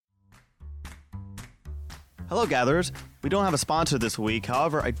Hello, gatherers. We don't have a sponsor this week.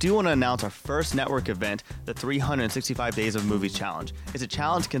 However, I do want to announce our first network event, the 365 Days of Movies Challenge. It's a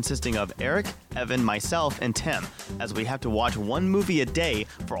challenge consisting of Eric, Evan, myself, and Tim, as we have to watch one movie a day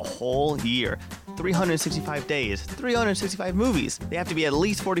for a whole year. 365 days, 365 movies. They have to be at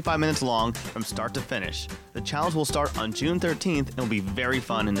least 45 minutes long from start to finish. The challenge will start on June 13th and will be very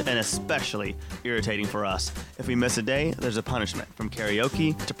fun and especially irritating for us. If we miss a day, there's a punishment. From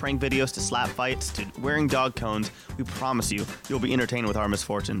karaoke to prank videos to slap fights to wearing dog cones, we promise you'll be entertained with our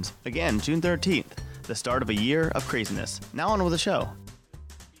misfortunes. Again, June 13th, the start of a year of craziness. Now on with the show.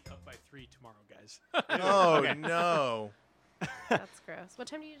 Be up by 3 tomorrow, guys. Oh, no. That's gross. What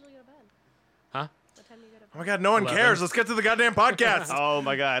time do you usually go to bed? Huh? What time do you go to bed? Oh, my God, no one 11. cares. Let's get to the goddamn podcast. Oh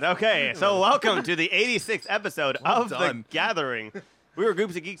my God. Okay, so welcome to the 86th episode of done. The Gathering. We were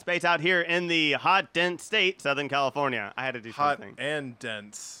Groups of Geek Space out here in the hot, dense state, Southern California. I had to do Hot something. and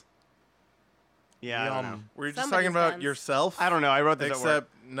dense. Yeah, I don't know. Were you just Somebody's talking about dense. yourself? I don't know. I wrote this at work. Except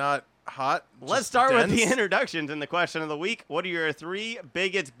not hot. Let's just start with the dense? introductions and the question of the week. What are your 3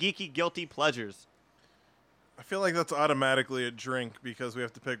 biggest geeky guilty pleasures? I feel like that's automatically a drink because we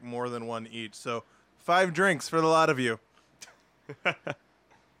have to pick more than one each. So 5 drinks for the lot of you.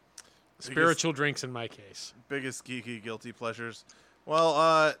 Spiritual drinks in my case. Biggest geeky guilty pleasures.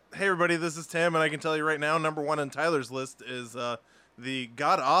 Well, hey everybody, this is Tim, and I can tell you right now, number 1 on Tyler's list is the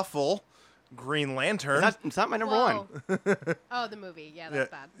god-awful Green Lantern. It's not my number Whoa. one. Oh, the movie. Yeah, that's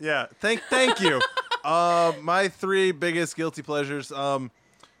bad. Yeah. Thank you. My 3 biggest guilty pleasures,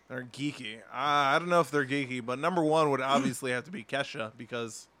 they're geeky. I don't know if they're geeky, but number 1 would obviously have to be Kesha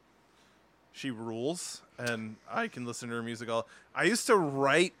because she rules, and I can listen to her music all. I used to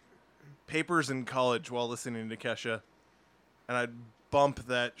write papers in college while listening to Kesha, and I'd bump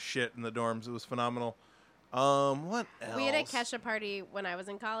that shit in the dorms. It was phenomenal. What else? We had a Kesha party when I was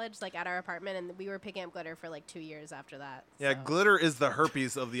in college, like at our apartment, and we were picking up glitter for like 2 years after that. Yeah, so. glitter is the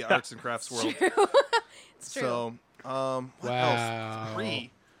herpes of the arts and crafts world. It's true. So, what Wow. else?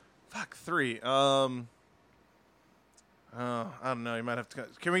 3. Fuck, 3. I don't know. You might have to.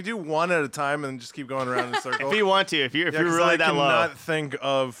 Can we do one at a time and just keep going around in a circle? If you want to, if you're 'cause really I that low. cannot think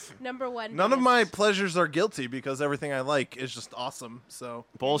of. Number 1. None of biggest- my pleasures are guilty because everything I like is just awesome. So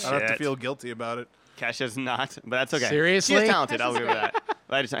Bullshit. I don't have to feel guilty about it. Kesha's not, but that's okay. Seriously? She's talented. I'll Kesha's give her that.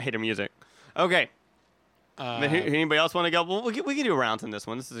 But I just hate her music. Okay. Anybody else want to go? Well, we can do rounds in this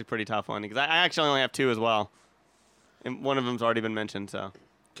one. This is a pretty tough one because I actually only have 2 as well, and one of them's already been mentioned. So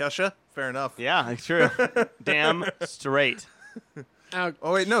Kesha, fair enough. yeah, it's true. Damn straight. Now,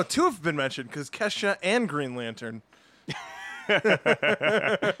 Oh wait, no, 2 have been mentioned because Kesha and Green Lantern.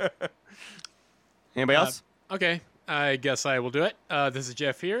 Anybody else? okay, I guess I will do it. This is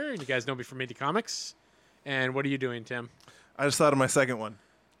Jeff here, and you guys know me from Indie Comics. And what are you doing, Tim? I just thought of my second one.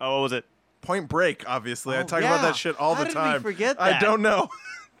 Oh, what was it? Point Break, obviously. I Oh, talk about yeah. that shit all How the did we time. forget I that? don't know.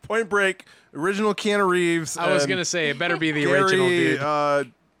 Point Break, original Keanu Reeves. I was and going to say, it better be the original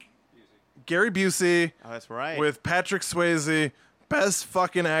dude. Gary Busey Oh, that's right. with Patrick Swayze. Best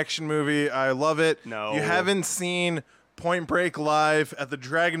fucking action movie. I love it. No. You haven't seen Point Break live at the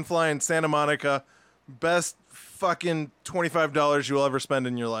Dragonfly in Santa Monica. Best fucking $25 you will ever spend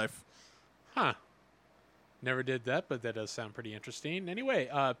in your life. Huh. Never did that, but that does sound pretty interesting. Anyway,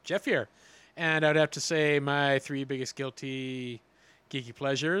 Jeff here. And I'd have to say my 3 biggest guilty geeky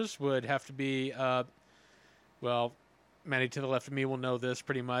pleasures would have to be, well, Maddie to the left of me will know this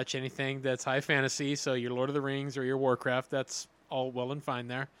pretty much. Anything that's high fantasy, so your Lord of the Rings or your Warcraft, that's all well and fine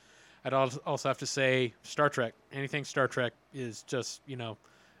there. I'd also have to say Star Trek. Anything Star Trek is just, cannon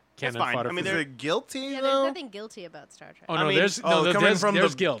fine. fodder. I mean, for Is me. it guilty, Yeah, though? there's nothing guilty about Star Trek. Oh, I no, mean- there's, Oh, no, coming there's, from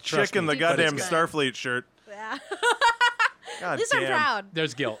there's the guilt. trust chick in me. the But it's goddamn good. Starfleet shirt. Yeah. God At least I'm damn. proud.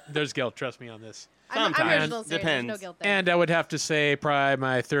 There's guilt. There's guilt. Trust me on this. I'm Sometimes. original series. Depends. There's no guilt there. And I would have to say probably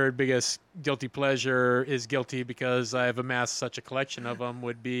my 3rd biggest guilty pleasure is guilty because I've amassed such a collection of them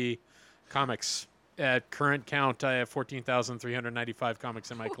would be comics. At current count, I have 14,395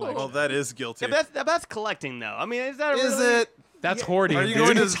 comics in my collection. Well, that is guilty. Yeah, but that's collecting though. I mean, is that Is really? it? That's hoarding. Are you dude.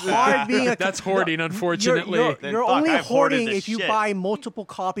 going to? It's hard being a That's hoarding, unfortunately. Then You're fuck, only I've hoarded hoarding this if you shit. buy multiple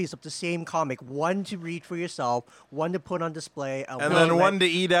copies of the same comic, one to read for yourself, one to put on display, And then one to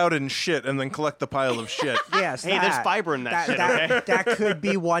eat out and shit, and then collect the pile of shit. Yes, Hey, there's that. fiber in that shit, That, okay? that could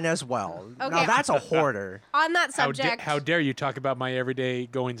be one as well. Now Okay. that's a hoarder. On that How, subject, how dare you talk about my everyday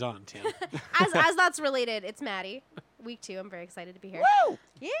goings on, Tim? as that's related, it's Maddie. week 2. I'm very excited to be here. Woo!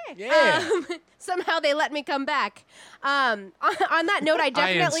 Yeah. Yeah. Somehow they let me come back. On that note, I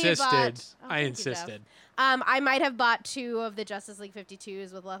definitely insisted. bought. Oh, I thank you, insisted. Jeff. I might have bought 2 of the Justice League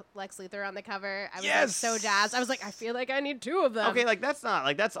 52s with Lex Luthor on the cover. I was like, Yes! so jazzed. I was like, I feel like I need 2 of them. Okay, like that's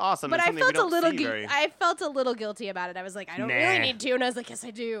awesome. But It's I something we felt a don't little see very- I felt a little guilty about it. I was like, I don't Nah. really need 2, and I was like, yes,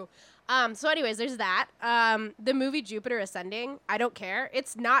 I do. So anyways, there's that. The movie Jupiter Ascending, I don't care.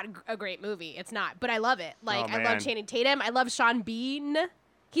 It's not a great movie. It's not, but I love it. Like Oh, I man. love Channing Tatum. I love Sean Bean.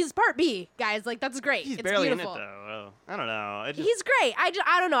 He's part B, guys. Like that's great. He's it's barely beautiful. in it though. I don't know. It just, He's great. I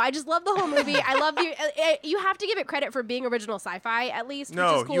don't know. I just love the whole movie. I love the. You have to give it credit for being original sci-fi at least.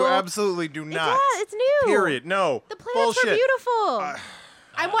 No, which is cool. you absolutely do not. It's new. Period. No. The planets Bullshit. are beautiful.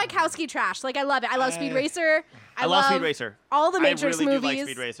 I'm Wachowski trash. Like I love it. I love Speed Racer. I love Speed Racer. All the Matrix I really movies. do like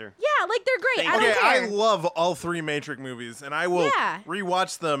Speed Racer. Yeah, like they're great. Thank I you. don't Okay, care. I love all 3 Matrix movies, and I will Yeah.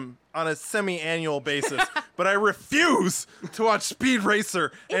 rewatch them on a semi-annual basis. But I refuse to watch Speed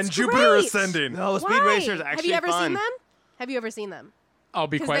Racer and It's Jupiter great. Ascending. No, Speed Why? Racer is actually Have you ever fun. seen them? Have you ever seen them? I'll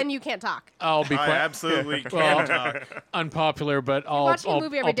be Because quite. then you can't talk. I'll be I quite absolutely Well, can't talk. unpopular, but I'll. Watching I'll, a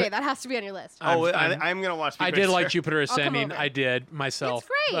movie every I'll day, pi- that has to be on your list. Oh, I'm- I'm gonna watch. Speed I did Racer. like Jupiter come Ascending. over. I did myself.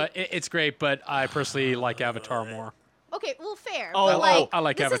 It's great. It's great, but I personally like Avatar more. Okay, well, fair. Oh, but like, I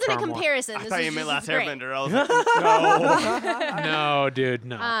like this Avatar isn't a more. comparison. I This thought is you meant just Last great. Airbender. I was like, No, dude,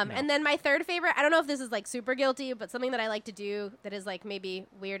 no. no. And then my third favorite, I don't know if this is like super guilty, but something that I like to do that is like maybe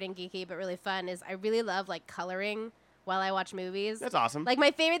weird and geeky but really fun is I really love like coloring while I watch movies. That's awesome. Like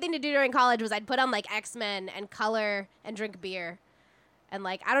my favorite thing to do during college was I'd put on like X-Men and color and drink beer. And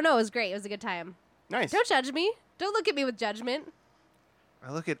like, I don't know, it was great. It was a good time. nice. Don't judge me. Don't look at me with judgment.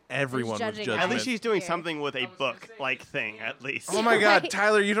 I look at everyone with judging judgment. At least she's doing Here. something with a book-like thing. At least. Oh my God, Right.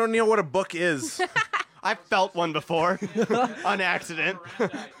 Tyler, you don't know what a book is. I felt one before on accident.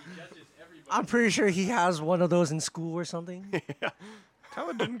 I'm pretty sure he has one of those in school or something.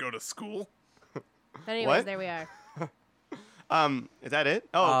 Tyler didn't go to school. But anyways, What? there we are. Is that it?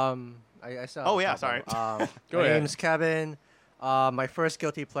 Oh, I still Oh, have a yeah, couple. sorry. Go My ahead. name's Kevin. My first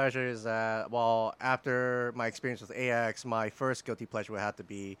guilty pleasure is that, well, after my experience with AX, my first guilty pleasure would have to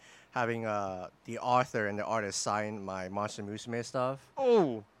be having the author and the artist sign my Monster Musume stuff.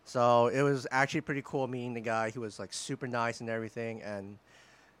 oh, So it was actually pretty cool meeting the guy. He was like super nice and everything. And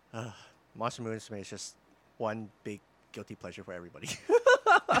Monster Musume is just one big guilty pleasure for everybody.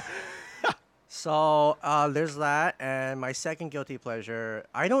 So there's that. And my second guilty pleasure,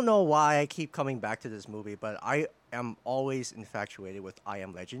 I don't know why I keep coming back to this movie, but I am always infatuated with I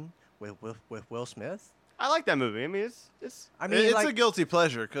Am Legend with Will Smith. I like that movie. I mean, it's. I mean, It's like, a guilty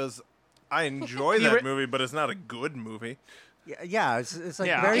pleasure because I enjoy that movie, but it's not a good movie. yeah, it's like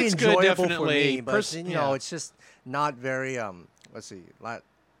Yeah. very It's good, enjoyable for definitely. me, but you know, Yeah. it's just not very let's see,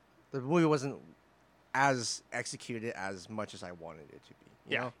 the movie wasn't as executed as much as I wanted it to be.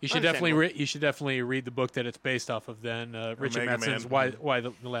 You Yeah. know? You should definitely Understandable. you should definitely read the book that it's based off of. Then Richard Omega Madsen's Man. Why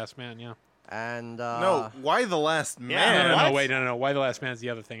the Last Man? Yeah. And No, why the last man? Yeah, No, what? wait, no. Why the Last Man is the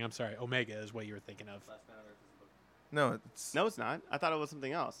other thing. I'm sorry. Omega is what you were thinking of. No, it's No, it's not. I thought it was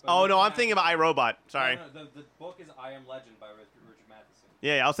something else. Oh no, I'm thinking about iRobot. Sorry. No, the book is I Am Legend by Richard Matheson.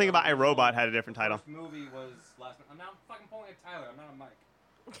 Yeah, I was thinking about iRobot had a different title. The first movie was Last Man. I'm not fucking pulling at Tyler. I'm not a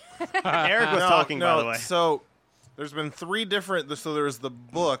Mike. Eric was no, talking, no, by the way. So there's been 3 different. So there was the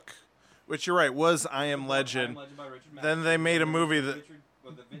book, which you're right was I Am I Legend. Am Legend by Richard Then Matheson. they made a movie that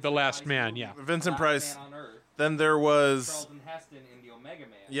Vincent The Last Price Man, movie, yeah. Vincent Last Price. Man on Earth, Then there was Charlton Heston in the Omega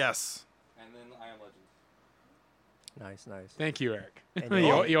Man. yes. And then I Am Legend. nice. Thank you, Eric.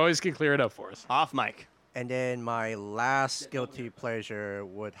 And you always can clear it up for us. Off mic. And then my last guilty pleasure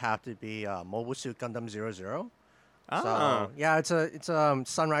would have to be Mobile Suit Gundam 00. Oh. So yeah, it's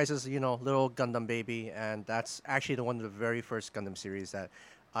Sunrise's little Gundam baby, and that's actually one of the very first Gundam series that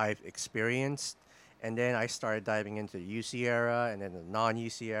I've experienced. And then I started diving into the UC era and then the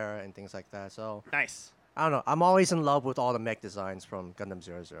non-UC era and things like that. So Nice. I don't know. I'm always in love with all the mech designs from Gundam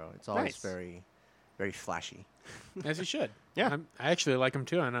 00. It's always Nice. very, very flashy. As you should. Yeah. I actually like them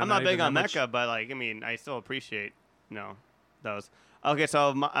too. And I'm not big even on that much- mecha, but like, I mean, I still appreciate, those. Okay,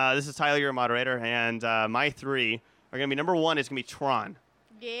 so this is Tyler, your moderator, and my 3 are gonna be number 1 is gonna be Tron.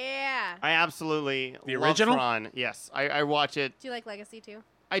 Yeah. I absolutely The love original? Tron. Yes, I watch it. Do you like Legacy too?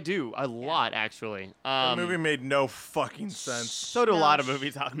 I do a lot actually. The movie made no fucking sense. So do a No. lot of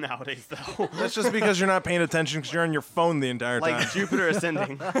movies out nowadays, though. That's just because you're not paying attention because you're on your phone the entire time. like Jupiter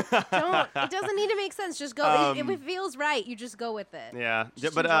Ascending. Don't. It doesn't need to make sense. Just go. If it feels right, you just go with it. Yeah,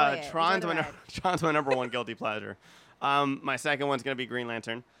 Just but enjoy it. Tron's Enjoy my the ride. Tron's my number 1 guilty pleasure. My second one's gonna be Green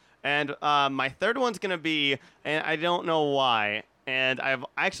Lantern, and my third one's gonna be, and I don't know why, and I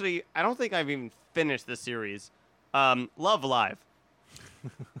don't think I've even finished the series, Love Live.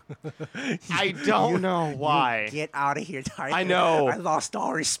 I don't know why. Get out of here, Tyler. I know. I lost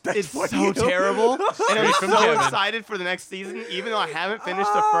all respect It's for so you. terrible, and I'm from so Kevin. excited for the next season. Even though I haven't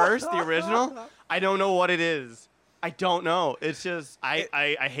finished the original, I don't know what it is. I don't know. It's just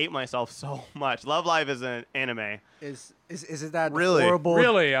I hate myself so much. Love Live is an anime. Is it that Really? horrible?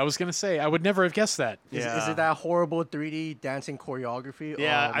 Really, I was gonna say I would never have guessed that. Is it that horrible 3D dancing choreography?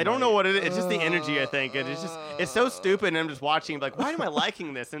 Yeah, Oh, I don't know my- what it is. It's just the energy, I think. It's so stupid, and I'm just watching, like, why am I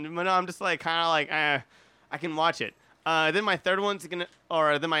liking this? And I'm just like, kind of like, I can watch it. Then my third one's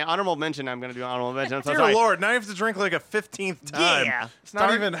then my honorable mention. I'm gonna do honorable mention. I'm so Dear sorry. Lord, now you have to drink like a 15th time. Yeah. It's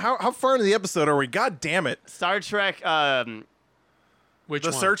not even. How far into the episode are we? God damn it. Star Trek. Which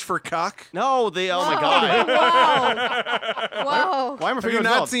The one? Search for Cock. No, oh my god. Whoa. Whoa. Why am I Have forgetting you what it's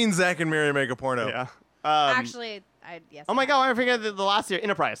not called? seen Zach and Miri make a porno? Yeah. Actually, yes. Oh my god, why am I forgetting the last year?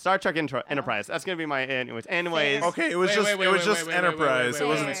 Enterprise. Star Trek Enterprise. That's gonna be my anyways. Anyways. Okay, it was Wait, just wait, wait, it was wait, just wait, wait, Enterprise. wait, It wait,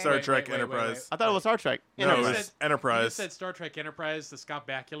 wasn't wait, Star wait, Trek wait, wait, Enterprise. I thought it was Star Trek. No, it Enterprise. was Enterprise. You said Star Trek Enterprise, the Scott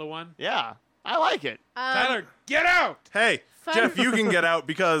Bakula one. Yeah, I like it. Tyler, get out! Hey, Fun- Jeff, you can get out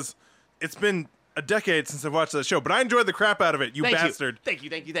because it's been a decade since I've watched that show, but I enjoyed the crap out of it, you Thank bastard. You.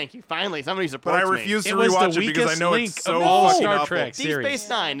 Thank you. Finally, somebody But supports I me. refuse to It was the rewatch it because I weakest know link it's so of all fucking Star awful. Trek Deep series. Space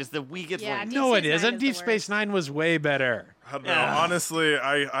Nine is the weakest Yeah, link. Deep No, it Space Nine isn't. is the Deep Space worst. Nine was way better. I don't know. Yeah. Honestly,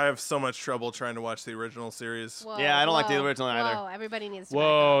 I have so much trouble trying to watch the original series. Whoa, Yeah, I don't like the whoa, original either. Whoa, everybody needs to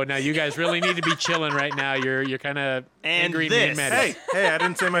Whoa! Now you guys really need to be chilling right now. You're kind of And angry this. mad. Hey, I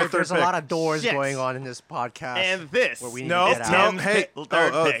didn't say my third There's pick. a lot of doors Shit. going on in this podcast. And this. Where we need No, to get no, out. Tim's hey,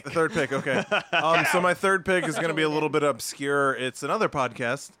 third pick. third pick, okay. So my third pick is going to be a little bit obscure. It's another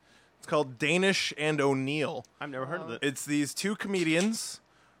podcast. It's called Danish and O'Neill. I've never heard of it. It's these two comedians.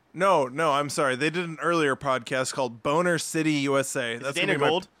 No, I'm sorry. They did an earlier podcast called Boner City, USA. Is That's Dana gonna be my-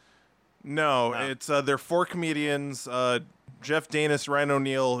 Gold? No, No. it's they're four comedians. Jeff Danis, Ryan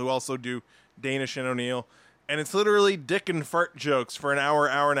O'Neill, who also do Danish and O'Neill. And it's literally dick and fart jokes for an hour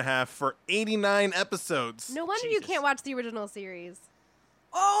and a half for 89 episodes. No wonder you Jesus. can't watch the original series.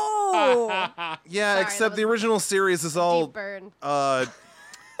 Oh, Yeah, Sorry, except that the was original series is all deep burn.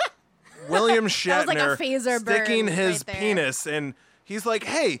 William That Shatner was like a phaser burn sticking his right there. penis, and he's like,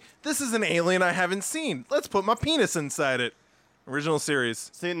 "Hey, this is an alien I haven't seen. Let's put my penis inside it." Original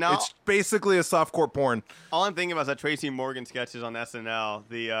series. See, now- it's basically a softcore porn. All I'm thinking about is that Tracy Morgan sketches on SNL,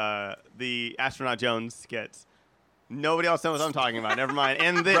 the Astronaut Jones skits. Nobody else knows what I'm talking about. Never mind.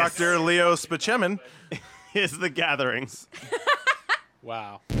 And this Dr. Leo Spaceman. is The Gatherings.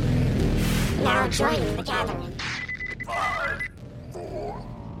 Wow. Now joining the gathering.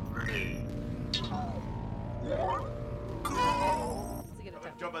 Let's get it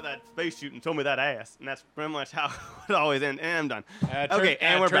done. Jump out that spacesuit and told me that ass, and that's pretty much how it always ends. And I'm done. Turd,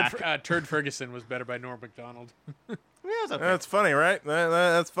 and we're Turd, back. Turd Ferguson was better by Norm Macdonald. Yeah, it's okay. That's funny, right?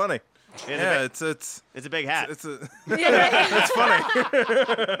 That's funny. Yeah, it's It's a big hat. it's a Yeah. it's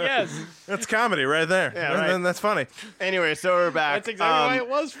funny. Yes, That's comedy right there. Yeah, right. That's funny. Anyway, so we're back. that's exactly why it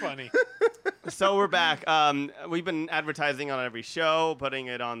was funny. So we're back. We've been advertising on every show, putting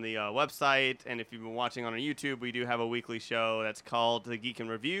it on the website, and if you've been watching on our YouTube, we do have a weekly show that's called The Geek in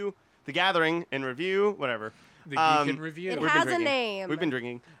Review, The Gathering in Review, whatever. The Geek in Review. It We've has been a drinking. name. We've been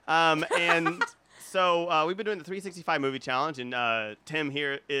drinking. And so we've been doing the 365 movie challenge, and Tim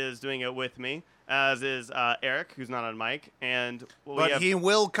here is doing it with me, as is Eric, who's not on mic, and we But have, he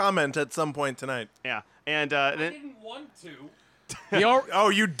will comment at some point tonight. yeah, and I then, didn't want to. He al- Oh,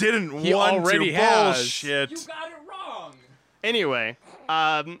 you didn't He want already to. has. Bullshit. You got it wrong. anyway,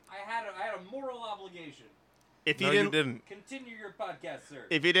 I had a moral obligation. if No, you you didn't, didn't. Continue your podcast, sir.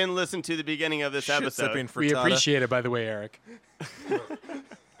 if you didn't listen to the beginning of this Shit episode, sipping we frittata. appreciate it, by the way, Eric.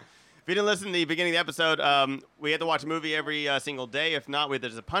 If you didn't listen to the beginning of the episode, we had to watch a movie every single day. If not,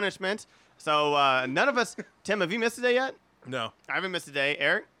 there's a punishment. So none of us. Tim, have you missed a day yet? No. I haven't missed a day.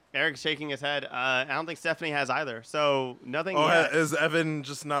 Eric's shaking his head. I don't think Stephanie has either. So nothing Oh, yet. is Evan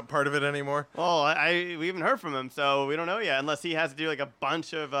just not part of it anymore? Well, we haven't heard from him, so we don't know yet, unless he has to do like a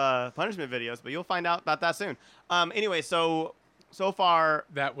bunch of punishment videos. But you'll find out about that soon. Anyway, so far.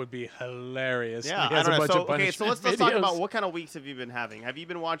 That would be hilarious. Yeah, He I has don't a know. bunch So of okay, so let's punishment talk videos. about what kind of weeks have you been having? Have you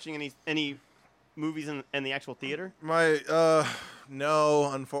been watching any movies in the actual theater? My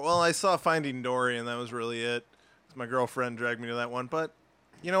no, well, I saw Finding Dory, and that was really it. My girlfriend dragged me to that one, but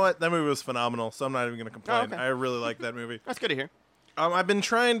you know what? That movie was phenomenal, so I'm not even going to complain. okay. I really like that movie. That's good to hear. I've been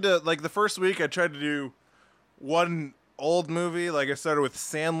trying to, like, the first week I tried to do one old movie. Like, I started with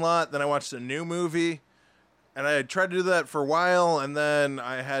Sandlot, then I watched a new movie, and I tried to do that for a while, and then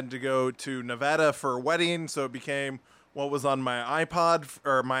I had to go to Nevada for a wedding, so it became what was on my iPod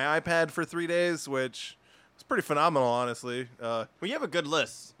or my iPad for 3 days, which was pretty phenomenal, honestly. Well, you have a good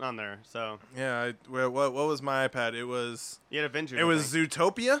list on there. So Yeah, what was my iPad? It was you had Avengers. it was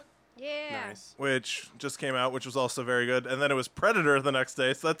Zootopia, Yeah. nice. which just came out, which was also very good, and then it was Predator the next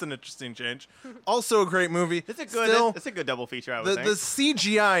day. So that's an interesting change. Also a great movie. It's a good. Still, It's a good double feature. I would the think.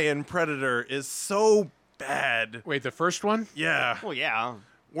 CGI in Predator is so bad. Wait, the first one? Yeah, Well, yeah.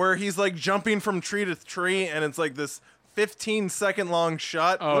 where he's like jumping from tree to tree, and it's like this 15-second long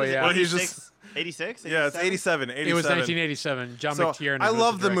shot. Oh, What is it, yeah. Where he's just 86? yeah, it's 87. It was 1987. John So McTiernan. I was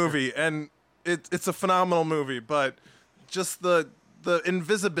love the director. movie, and it's a phenomenal movie, but just the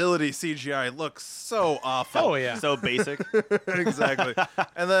invisibility CGI looks so awful. Oh yeah. So basic. Exactly.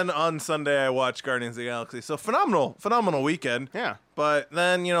 And then on Sunday I watched Guardians of the Galaxy. So phenomenal weekend. Yeah. But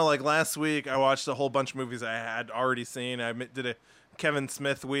then, like last week I watched a whole bunch of movies I had already seen. I did a Kevin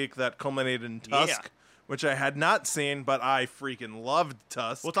Smith week that culminated in Tusk, which I had not seen, but I freaking loved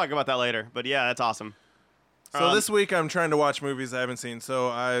Tusk. We'll talk about that later. But yeah, that's awesome. So this week I'm trying to watch movies I haven't seen.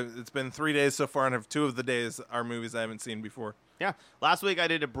 So it's been 3 days so far, and 2 of the days are movies I haven't seen before. Yeah. Last week I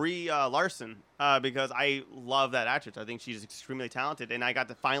did a Brie Larson because I love that actress. I think she's extremely talented, and I got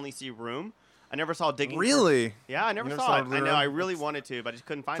to finally see Room. I never saw Digging. Really? Yeah, I never You saw it. never I saw know. I Room? really wanted to, but I just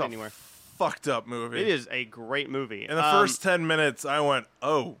couldn't find It's it a anywhere. fucked up movie. It is a great movie. In the first 10 minutes, I went,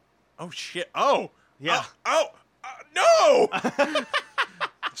 oh shit, Yeah. no!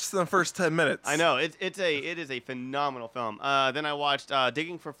 Just in the first 10 minutes. I know it is a phenomenal film. Then I watched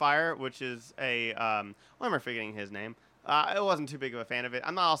Digging for Fire, which is a why am I forgetting his name? I wasn't too big of a fan of it.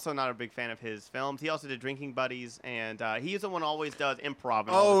 I'm also not a big fan of his films. He also did Drinking Buddies, and he's the one who always does improv. In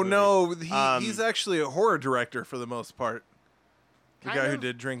all Oh, his movies. no. He's actually a horror director for the most part. The Kind guy who of.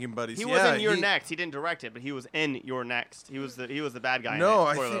 did Drinking Buddies. He yeah, was in Your Next. He didn't direct it, but he was in Your Next. He was the bad guy. No, in it.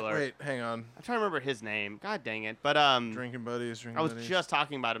 I Spoiler think. alert. Wait, hang on. I'm trying to remember his name. God dang it! But Drinking Buddies. I was just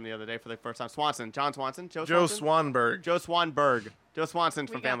talking about him the other day for the first time. John Swanson, Joe Swanson? Swanberg. Joe Swanberg. Joe Swanson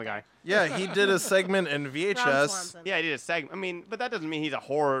from We got Family that. Guy. Yeah, he did a segment in Ron VHS. Swanson. Yeah, he did a segment. I mean, but that doesn't mean he's a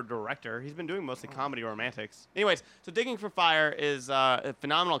horror director. He's been doing mostly comedy or romantics. Anyways, so Digging for Fire is a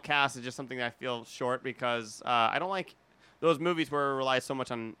phenomenal cast. It's just something that I feel short because I don't like those movies where it relies so much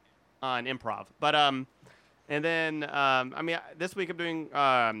on improv. But and then I mean, this week I'm doing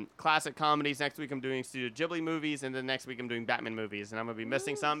classic comedies. Next week I'm doing Studio Ghibli movies, and then next week I'm doing Batman movies. And I'm gonna be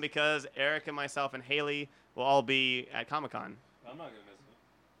missing some because Eric and myself and Haley will all be at Comic-Con. I'm not gonna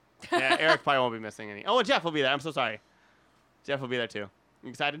miss it. Yeah, Eric probably won't be missing any. Oh, and Jeff will be there. I'm so sorry. Jeff will be there too. You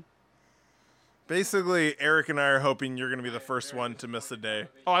excited? Basically, Eric and I are hoping you're going to be the first one to miss the day.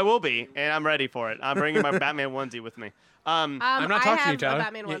 Oh, I will be, and I'm ready for it. I'm bringing my Batman onesie with me. I'm not I talking to you, have a Tyler.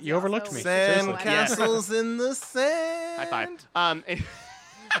 Batman You- onesie you overlooked also. me. Sand Seriously. castles in the sand. High five.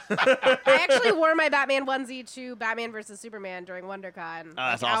 I actually wore my Batman onesie to Batman versus Superman during WonderCon.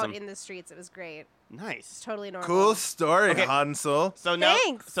 that's like, awesome. Out in the streets, it was great. It's Nice. totally normal. Cool story, Okay. Hansel. So now,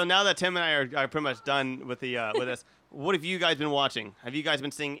 Thanks. so now that Tim and I are pretty much done with the with this, what have you guys been watching? Have you guys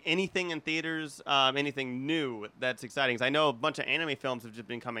been seeing anything in theaters? Anything new that's exciting? 'Cause I know a bunch of anime films have just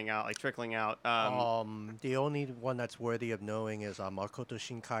been coming out, like trickling out. The only one that's worthy of knowing is Makoto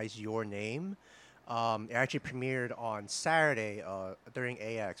Shinkai's Your Name. It actually premiered on Saturday during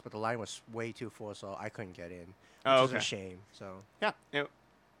AX, but the line was way too full, so I couldn't get in. Which Oh, is okay. a shame. So Yeah.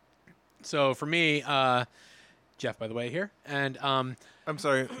 So for me, Jeff, by the way, here, and I'm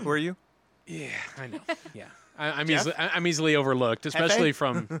sorry, who are you? yeah, I know, yeah, I'm Jeff? I'm easily overlooked, especially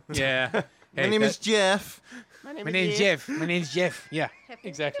from yeah. My Hey, name that- is Jeff. My My name's Jeff. My name's Jeff. Yeah,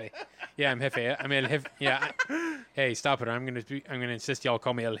 exactly. Yeah, I'm Jefe. I'm El Jefe. Yeah. Hey, stop it! I'm gonna insist y'all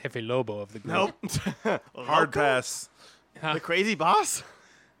call me El Jefe Lobo of the group. Nope. Hard pass. The crazy boss.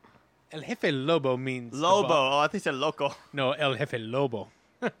 El Jefe Lobo means the Lobo. bo- Oh, I think you said loco. No, El Jefe Lobo.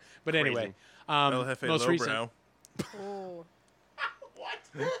 But anyway, El Jefe most recent. Lowbrow. Ooh.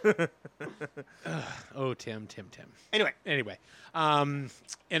 Oh, Tim. Anyway.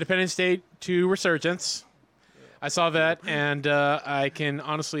 Independence Day 2 Resurgence. I saw that, and I can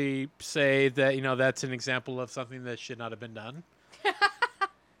honestly say that that's an example of something that should not have been done.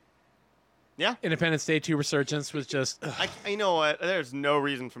 Yeah. Independence Day 2 Resurgence was just You know what? There's no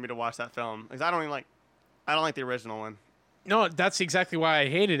reason for me to watch that film because I don't like the original one. no. That's exactly why I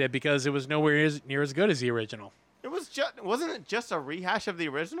hated it, because it was nowhere near as good as the original. It was wasn't it just a rehash of the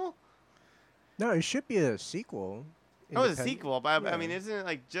original? no, it should be a sequel. It was a Independent- sequel, but I Yeah. mean, isn't it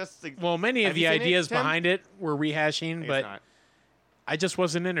like just like? Well, many of Have the you seen it, ideas Tim? behind it were I rehashing, guess but not. I just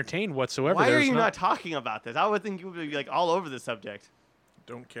wasn't entertained whatsoever. Why There are was you not talking about this? I would think you would be like all over the subject.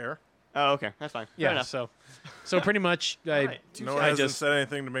 Don't care. Oh, okay, that's fine. Fair Yeah, enough. so pretty much, I right. No one I hasn't just said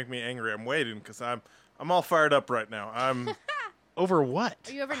anything to make me angry. I'm waiting because I'm all fired up right now. Over what?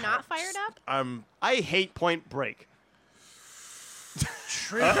 Are you ever not fired up? I hate Point Break.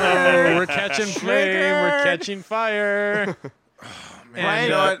 Oh, we're catching flame. We're catching fire. Man, you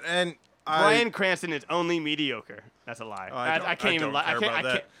know what? And Bryan Cranston is only mediocre. That's a lie. Oh, I I can't even. don't care about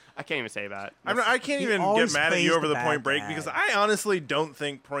that. I can't even say that. I can't He even get always mad at plays you over the the Point bad Break guy. because I honestly don't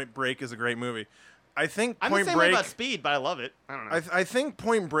think Point Break is a great movie. I think I'm the Point same way Break. about Speed, but I love it. I don't know. I think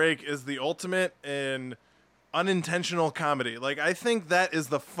Point Break is the ultimate in unintentional comedy. Like, I think that is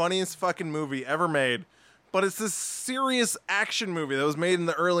the funniest fucking movie ever made. But it's this serious action movie that was made in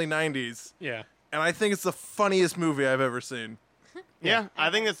the early 90s. Yeah. And I think it's the funniest movie I've ever seen. Yeah, I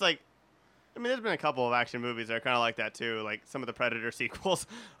think it's like. I mean, there's been a couple of action movies that are kind of like that too, like some of the Predator sequels.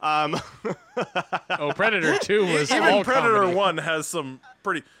 Oh, Predator 2 was Even all Predator comedy. 1 has some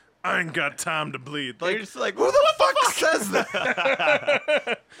pretty. I ain't got time to bleed. You're Like, just like, who the fuck says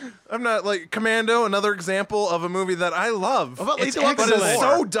that? I'm not like Commando, another example of a movie that I love. What about It's Lethal Weapon but it's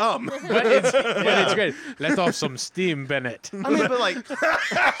excellent. so dumb. But it's great. Let off some steam, Bennett. I mean, but like,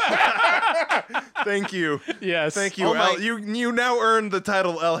 Thank you. Yes. Thank you. Oh my- You now earned the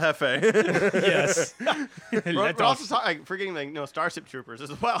title El Jefe. Yes. we're Let also off. forgetting like Starship Troopers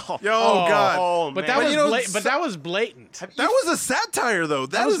as well. Yo, God. Oh, But man. that was you know, but that was blatant. That was a satire, though.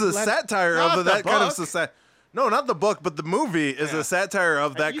 That was is a blat- satire Not of the that kind of book. society. No, not the book, but the movie is Yeah. a satire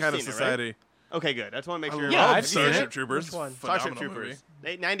of that You've kind of seen it, right? society. Okay, good. I just want to make sure. Yeah, Love I've seen Starship it. Troopers. Which one? Starship Phenomenal movie.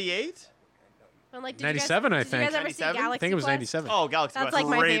 Troopers. 98? I'm like, 97, I Did you think. guys ever see 97? Galaxy I think it was Quest? 97. Oh, Galaxy That's Quest. like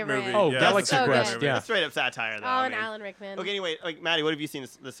my Great favorite. movie. Oh, Yeah, Galaxy so Quest. good. Yeah. That's straight up satire, though. Oh, I and mean. Alan Rickman. Okay, anyway, like Maddie, what have you seen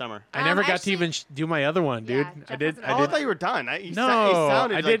this summer? I never got to actually- even do my other one, dude. Yeah, I Jeff did. has Oh, it I I thought did. you were done. You No,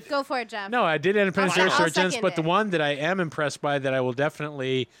 sounded I like, did. Go for it, Jeff. No, I did Independence I'll Resurgence, second but the it. one that I am impressed by that I will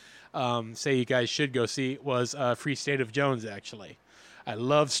definitely say you guys should go see was Free State of Jones, actually. I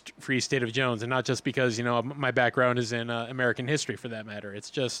love Free State of Jones, and not just because, my background is in American history, for that matter.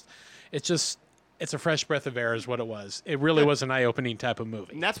 It's a fresh breath of air is what it was. It really was an eye-opening type of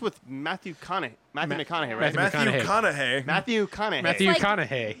movie. And that's with Matthew McConaughey, right? Matthew Matthew McConaughey. Matthew McConaughey. Matthew Like,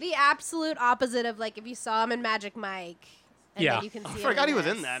 McConaughey. The absolute opposite of like if you saw him in Magic Mike. And Yeah. then you can see I him forgot he was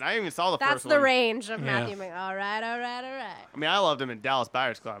this. in that. I even saw the That's first the one. range of Yeah. Matthew Mike. All right. I mean, I loved him in Dallas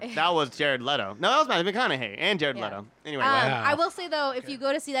Buyers Club. That was Jared Leto. No, that was Matthew McConaughey and Jared Yeah. Leto. Anyway, Wow. I will say though, if you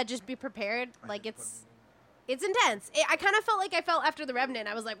go to see that, just be prepared. Like it's intense. I kind of felt like I felt after The Revenant.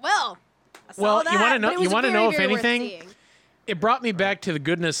 I was like, well, I saw Well, that, you wanna know- but it was you wanna very, know if very worth anything? seeing. It brought me back to the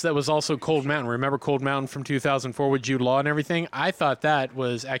goodness that was also Cold Mountain. Remember Cold Mountain from 2004 with Jude Law and everything? I thought that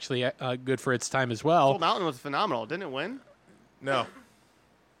was actually good for its time as well. Cold Mountain was phenomenal. Didn't it win? No.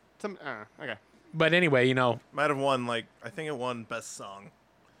 Okay. But anyway, Might have won, I think it won Best Song.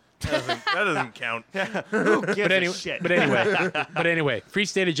 That doesn't count. Who gives but, a anyway, shit? but anyway, Free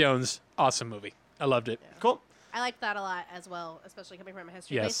State of Jones, awesome movie. I loved it. Cool. I liked that a lot as well, especially coming from a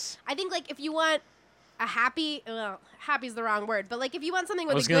history Yes. base. I think if you want a happy's the wrong word, but if you want something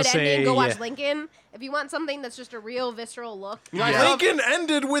with was a good gonna ending, say, go watch yeah. Lincoln. If you want something that's just a real visceral look, Lincoln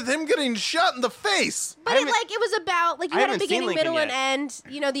ended with him getting shot in the face. but it was about you I had a haven't seen beginning, Lincoln middle, and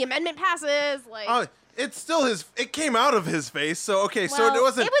yet. end. The amendment passes. It's still it came out of his face, so okay, so Well, it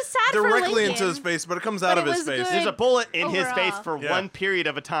wasn't it was sad for directly Lincoln, into his face, but it comes out but of it his was face. good. There's a bullet in his Overall. face for Yeah. one period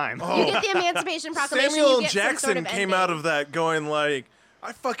of a time. You get the Emancipation Proclamation. Samuel you get some Jackson sort of came ending. out of that going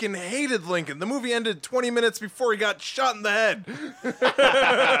I fucking hated Lincoln. The movie ended 20 minutes before he got shot in the head. But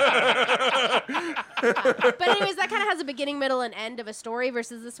anyways, that kind of has a beginning, middle, and end of a story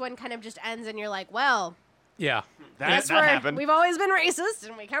versus this one kind of just ends, and you're like, well. Yeah. Guess that happened. we've always been racist,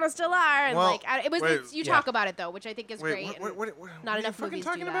 and we kind of still are. And Well, you talk about it though, which I think is great. Wait, and what not are enough you fucking movies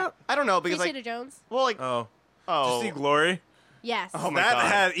talking do about? I don't know Free because State of Jones. well, like Oh. oh, Did you see Glory? Yes. Oh my That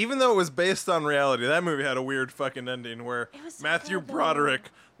God. had, even though it was based on reality, that movie had a weird fucking ending where It was so Matthew good, though. Broderick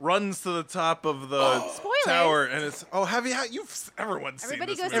runs to the top of the Spoilers. tower, and it's everyone's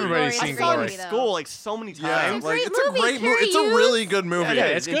Everybody seen goes this see movie. Everybody's Glory. seen I saw it Glory. in school like so many times. Yeah, It's a like great it's a movie. great movie. Carrie It's a really good movie. Yeah,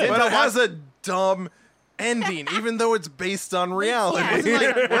 it's good. But it has a dumb ending, even though it's based on reality.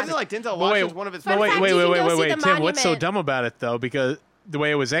 Yeah, Wasn't it like Denzel But Washington's one of his Fun wait, fact, wait, you wait, can wait, go wait, see wait, the Tim, what's so monument. dumb about it though? Because the way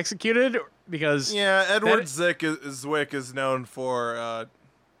it was executed, because Yeah, Edward That- Zwick is known for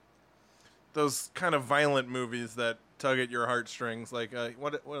those kind of violent movies that tug at your heartstrings. Like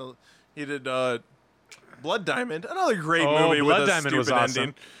what he did, Blood Diamond, another great Oh, movie Blood with a Diamond stupid was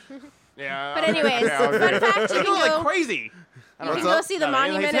awesome. ending. Yeah. But anyways, yeah, okay. fun fact, you You're can going go, like crazy. you can go see the No,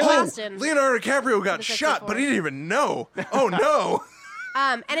 monument in anything? Oh, Boston. Leonardo DiCaprio got The shot, 64. but he didn't even know. Oh no!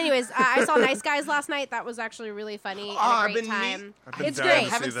 And anyways, I saw Nice Guys last night. That was actually really funny and I've a great been time. I've been It's dying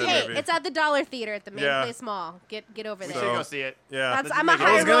great. to see that Hey, movie. it's at the Dollar Theater at the Main Yeah. Place Mall. Get over We there. should go see it. Yeah, I'm a I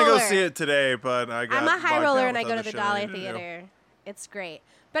high was gonna roller. go see it today, but I got. I'm a high bogged roller down and I with go to other the shit I Dollar needed to do. Theater. It's great.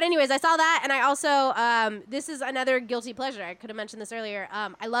 But anyways, I saw that, and I also this is another guilty pleasure. I could have mentioned this earlier.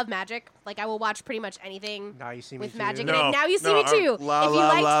 I love magic. Like I will watch pretty much anything Now you see me with too. magic in No, it. Now you see no, me too. La, if you la,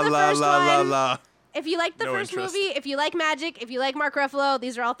 liked la, the la, first la, la, one, la. if you liked the No first interest. movie, if you like magic, if you like Mark Ruffalo,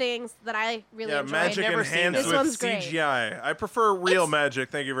 these are all things that I really Yeah, enjoy. magic Never seen enhanced this. with one's great. CGI. I prefer real It's-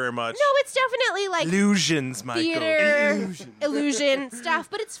 magic. Thank you very much. No, it's definitely like Illusions, Michael. theater illusion stuff,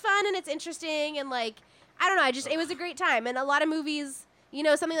 but it's fun and it's interesting and like I don't know. It was a great time, and a lot of movies. You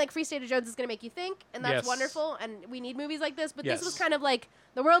know, something like Free State of Jones is going to make you think, and that's Yes. wonderful, and we need movies like this. But this was Yes. kind of like,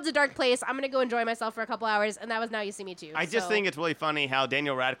 the world's a dark place. I'm going to go enjoy myself for a couple hours, and that was Now You See Me Too. I just So, think it's really funny how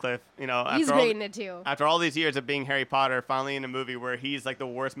Daniel Radcliffe, he's after great in it too. after all these years of being Harry Potter, finally in a movie where he's like the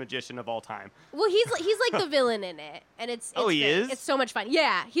worst magician of all time. Well, he's like the villain in it, and it's Oh, he great. is? It's so much fun.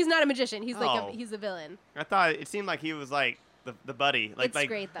 Yeah, he's not a magician. He's like Oh. he's the villain. I thought it seemed like he was like the buddy, like It's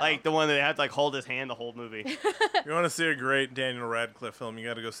great, though. like the one that had to like hold his hand the whole movie. You want to see a great Daniel Radcliffe film? You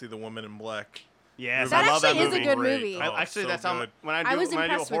got to go see The Woman in Black. Yes, That I love actually that is a movie. good Great. movie. Oh, Actually, so that's how good. when I was I do a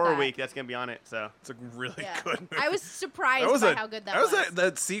impressed with horror that. week, that's gonna be on it. So It's a really Yeah. good movie. I was surprised That was by how good that was.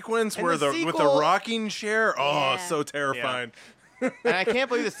 that sequence And where the with the sequel- rocking chair. Oh, Yeah. so terrifying. and I can't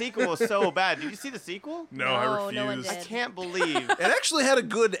believe the sequel was so bad. Did you see the sequel? No, No, I no refuse. one I did. can't believe. It actually had a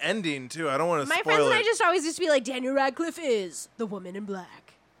good ending too. I don't want to My spoil friends and it. I just always used to be like, Daniel Radcliffe is the Woman in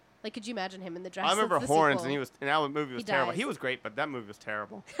Black. Like, could you imagine him in the dress? I remember of the Horns, sequel? and that movie was He terrible. dies. He was great, but that movie was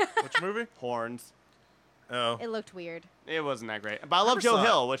terrible. Which movie? Horns. Oh, It looked weird. It wasn't that great. But I love Never Joe saw it.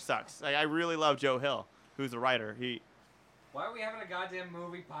 Hill, which sucks. Like, I really love Joe Hill, who's the writer. Why are we having a goddamn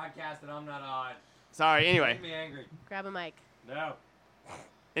movie podcast that I'm not on? Sorry. Anyway. Make me angry. Grab a mic. No.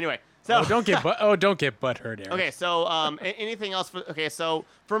 Anyway. So Oh, don't get butthurt, Eric. Okay. So anything else? So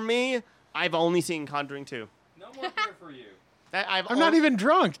for me, I've only seen Conjuring 2. No more beer for you. I'm not even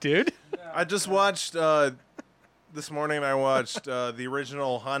drunk, dude. I just watched this morning. I watched the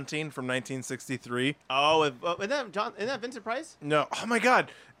original Haunting from 1963. Oh, isn't that Vincent Price? No, oh my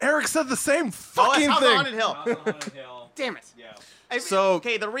God, Eric said the same Oh, it's fucking House on thing. Haunted Hill. House on Haunted Hill. Damn it. Yeah. So-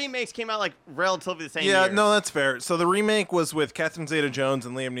 okay, the remakes came out like relatively the same Yeah, year. no, that's fair. So the remake was with Catherine Zeta-Jones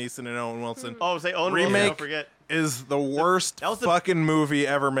and Liam Neeson and Owen Wilson. Oh, say Owen Wilson. Remake Don't forget. is the worst That was the- fucking movie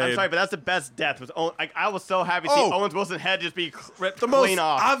ever made. I'm sorry, but that's the best death. Was I was so happy to see Oh. Owens Wilson's head just be ripped the most clean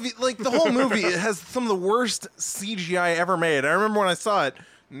off. obvious, like the whole movie, it has some of the worst CGI ever made. I remember when I saw it,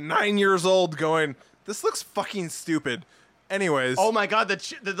 9 years old, going, "This looks fucking stupid." Anyways, Oh my God, the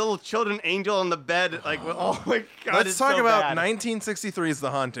little children angel on the bed, like oh my God. let's it's talk so about bad. 1963's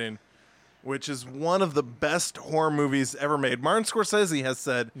The Haunting, which is one of the best horror movies ever made. Martin Scorsese has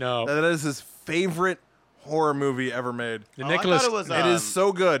said No. that is his favorite horror movie ever made. The Oh, Nicholas. I thought it was. It is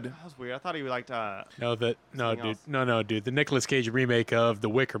so good. That was weird. I thought he liked. no, something dude. else. No, dude. The Nicolas Cage remake of The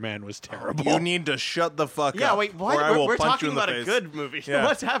Wicker Man was terrible. You need to shut the fuck Yeah, up. wait. What? Or I will We're punch you talking in the about a face. good movie. Yeah.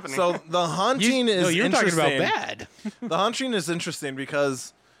 What's happening? So The Haunting is no, you're talking interesting. about bad. The Haunting is interesting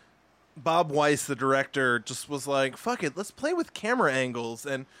because Bob Weiss, the director, just was like, fuck it, let's play with camera angles.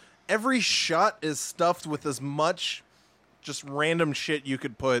 And every shot is stuffed with as much just random shit you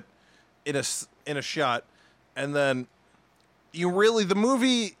could put in a shot. And then the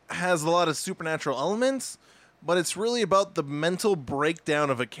movie has a lot of supernatural elements, but it's really about the mental breakdown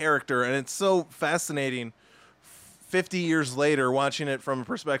of a character. And it's so fascinating 50 years later watching it from a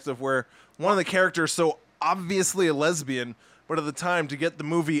perspective where one of the characters so obviously a lesbian, but at the time to get the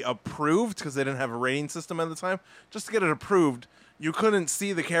movie approved, because they didn't have a rating system at the time, just to get it approved, you couldn't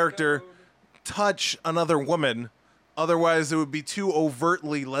see the character touch another woman. Otherwise, it would be too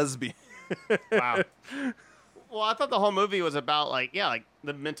overtly lesbian. wow. Well, I thought the whole movie was about like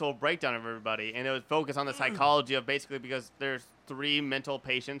the mental breakdown of everybody, and it was focused on the psychology of basically because there's 3 mental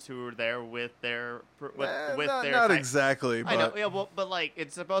patients who were there with their Not exactly, but I know, yeah, well, but like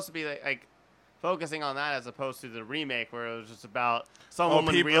it's supposed to be like focusing on that as opposed to the remake where it was just about some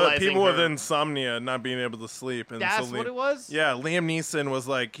woman realizing people with her- insomnia not being able to sleep. And That's so what it was? Yeah, Liam Neeson was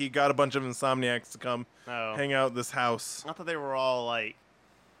like, he got a bunch of insomniacs to come Oh. hang out at this house. I thought they were all like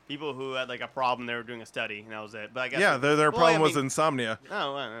people who had like a problem. They were doing a study, and that was it. But I guess Yeah, their well, problem I was mean- insomnia.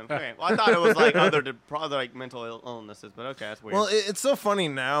 Oh, okay. Well, I thought it was like other like mental illnesses, but okay, that's weird. Well, it's so funny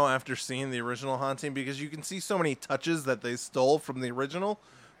now after seeing the original Haunting because you can see so many touches that they stole from the original,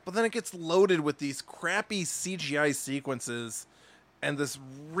 but then it gets loaded with these crappy CGI sequences and this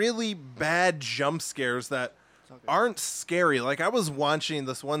really bad jump scares that aren't scary. Like I was watching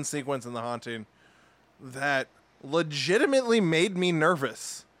this one sequence in The Haunting that legitimately made me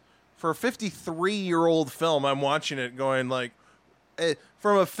nervous. For a 53-year-old film, I'm watching it going like,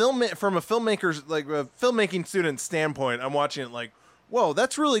 from a filmmaker's like a filmmaking student standpoint, I'm watching it like, whoa,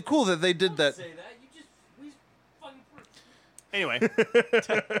 that's really cool that they did that. Say that. You just we fucking. Anyway,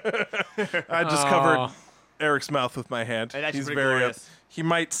 I just covered Eric's mouth with my hand. Hey, that's He's pretty very glorious. he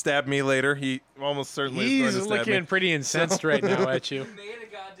might stab me later. He almost certainly is He's going to stab looking me. pretty incensed right now at you. You made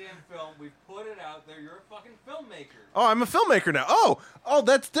a goddamn film. We've put it out there. You're a fucking filmmaker. Oh, I'm a filmmaker now. Oh,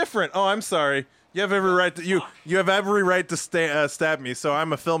 that's different. Oh, I'm sorry. You have every right to you have every right to stab me. So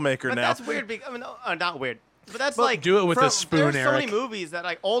I'm a filmmaker but now. that's weird. Because, I mean, not weird. But that's like do it with a spoon, There's so many Eric. movies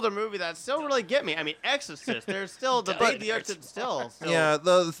that older movies that still really get me. I mean, Exorcist. There's still the Baby the Arch still. Yeah,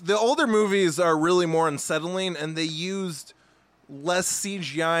 the older movies are really more unsettling, and they used less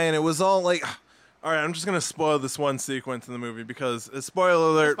CGI, and it was all like, all right, I'm just gonna spoil this one sequence in the movie because spoiler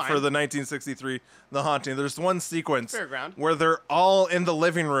alert That's for fine. the 1963 The Haunting. There's one sequence Fairground. where they're all in the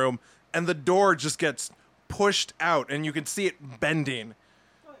living room, and the door just gets pushed out, and you can see it bending,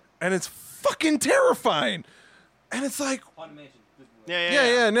 and it's fucking terrifying. And it's like, Haunted Mansion.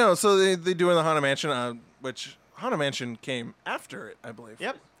 yeah, no. So they do in the Haunted Mansion, which Haunted Mansion came after it, I believe.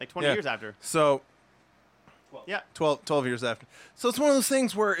 Yep, like 20 Yeah. years after. So Yeah. 12 years after. So it's one of those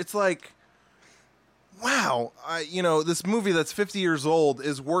things where it's like, wow, this movie that's 50 years old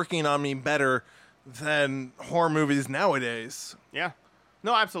is working on me better than horror movies nowadays. Yeah.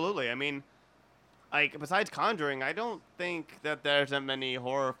 No, absolutely. I mean, like, besides Conjuring, I don't think that there's that many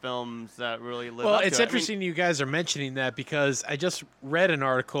horror films that really live Well, up it's to it. interesting you guys are mentioning that because I just read an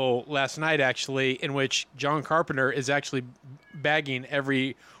article last night, actually, in which John Carpenter is actually bagging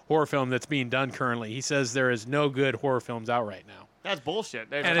every horror film that's being done currently. He says there is no good horror films out right now. That's bullshit.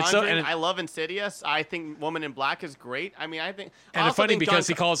 There's And it's so- Conjuring. and it- I love Insidious. I think Woman in Black is great. I mean, I think. I And it's also funny think because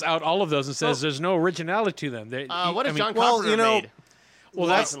he John, calls out all of those and says Well- there's no originality to them. what has John well, Carpenter made? Well,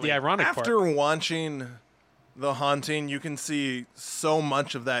 that's recently? the ironic After part. watching The Haunting, you can see so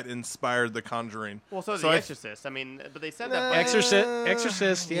much of that inspired The Conjuring. Well, so is So The I- Exorcist. I mean, but they said that. Nah. but-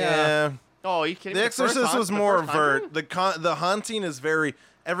 Exorcist, yeah. Oh, are you kidding? The me? first Exorcist Con- was the more first Conjuring? overt. The Haunting is very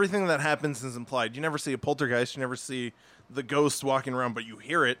everything that happens is implied. You never see a poltergeist. You never see the ghost walking around, but you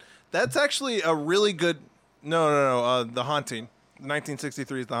hear it. That's actually a really good. No. The Haunting.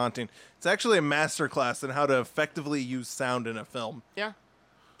 1963 is The Haunting. It's actually a masterclass in how to effectively use sound in a film. Yeah.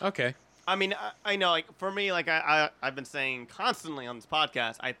 Okay. I mean, I know, like, for me, like, I've been saying constantly on this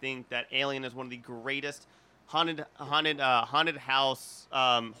podcast, I think that Alien is one of the greatest haunted house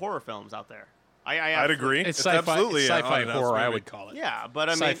horror films out there. I'd absolutely- agree. It's sci-fi, absolutely a sci-fi haunted house horror, I movie. would call it. Yeah, but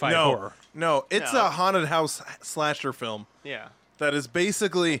I mean, Sci-fi No, horror. no, it's No. a haunted house slasher film yeah. that is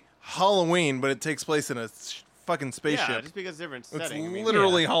basically Halloween, but it takes place in a fucking Yeah, spaceship. just because it's different It's setting. I mean,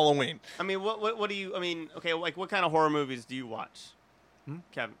 literally Halloween. I mean, what do you? I mean, okay, like what kind of horror movies do you watch,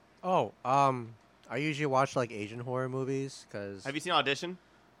 Kevin? Oh, I usually watch like Asian horror movies because Have you seen Audition?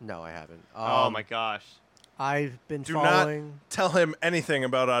 no, I haven't. Oh my gosh, I've been Do following. not tell him anything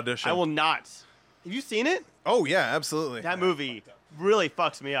about Audition. I will not. Have you seen it? Oh yeah, absolutely. That movie really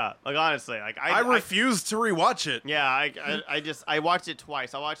fucks me up. Like honestly, like I refuse to rewatch it. Yeah, I watched it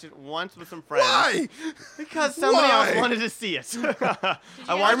twice. I watched it once with some friends. Why? Because somebody Why? else wanted to see it. Did you guys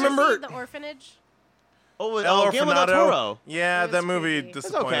I ever remember- see The Orphanage? Guillermo del Toro. Yeah, It was that movie creepy.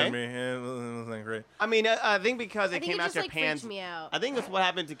 disappointed okay. me. It wasn't great. I mean, I think because I it think came it just after like Pan's. freaked me out. I think that's what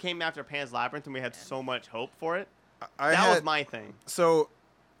happened. It came after Pan's Labyrinth, and we had so much hope for it. I That had, was my thing. So,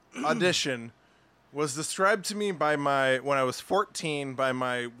 Audition was described to me when I was 14 by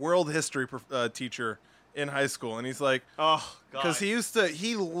my world history teacher in high school, and he's like, Oh God. because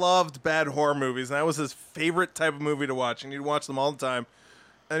he loved bad horror movies, and that was his favorite type of movie to watch, and he'd watch them all the time.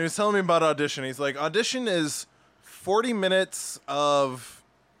 And he was telling me about Audition. He's like, Audition is 40 minutes of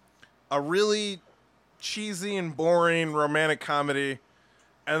a really cheesy and boring romantic comedy,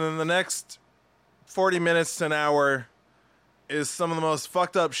 and then the next 40 minutes to an hour is some of the most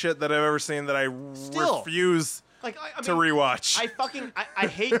fucked up shit that I've ever seen that I Still. refuse like I to mean, rewatch. I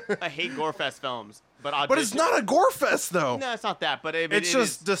hate Gorefest films, but Audition. but it's not a gore fest, though. No, it's not that. But it's it just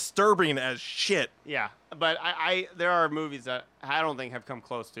is- disturbing as shit. yeah. But there are movies that I don't think have come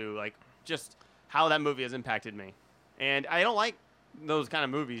close to like just how that movie has impacted me, and I don't like those kind of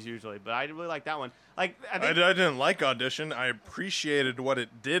movies usually, but I really like that one. Like I I think didn't like Audition. I appreciated what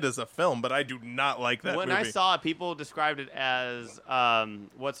it did as a film, but I do not like that when movie. I saw it, people described it as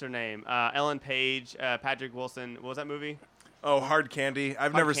what's her name? Ellen Page, Patrick Wilson. What was that movie? Hard Candy.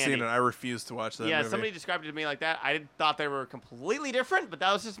 I've Hard never Candy. seen it. I refuse to watch that Yeah, movie. somebody described it to me like that. I thought they were completely different, but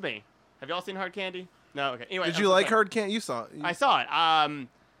that was just me. Have y'all seen Hard Candy? No. Okay. Anyway, Did I'm you so like sorry. Hard Candy? You saw it. I saw it. I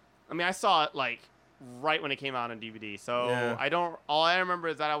mean, I saw it like right when it came out on DVD. So Yeah. I don't. All I remember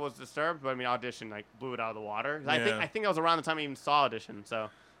is that I was disturbed, but I mean, Audition like blew it out of the water. I Yeah. think that was around the time I even saw Audition. So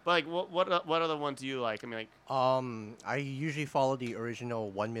But like, what other ones do you like? I mean, like, I usually follow the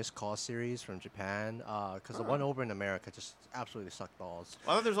original One Missed Call series from Japan, because the one over in America just absolutely sucked balls.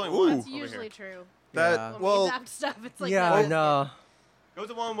 I thought there's only Ooh. one. That's over usually here. true. That Yeah. When well, we adapt stuff, it's like yeah, no, no, It was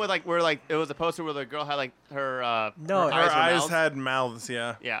the one with like where like it was a poster where the girl had like her No, her our eyes, were eyes mouths. had mouths.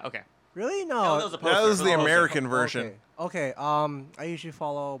 Yeah, Yeah. Okay. really No, no. that was a that poster. was the It a poster. American version. Okay. I usually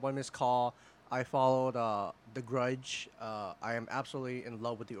follow One Missed Call. I followed The Grudge. I am absolutely in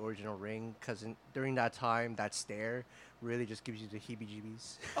love with the original Ring because during that time, that stare really just gives you the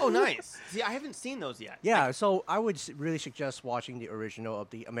heebie-jeebies. Oh, nice. See, I haven't seen those yet. Yeah, so I would really suggest watching the original of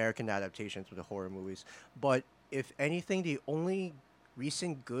the American adaptations of the horror movies. But if anything, the only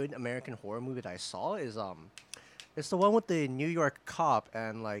recent good American horror movie that I saw is it's the one with the New York cop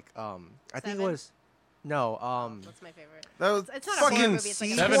and like I think it Seven? was no That's my favorite. That was It's not a horror fucking movie, it's like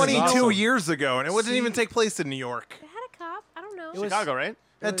a Seven is 22 awesome. years ago, and it wouldn't even take place in New York. It had a cop. I don't know. It was- Chicago, right?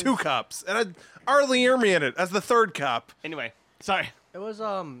 It had two cops, and had Arlie Ermy in it as the third cop. Anyway, sorry. it was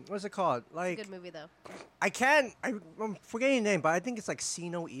what's it called? Like Good movie though. I'm forgetting the name, but I think it's like See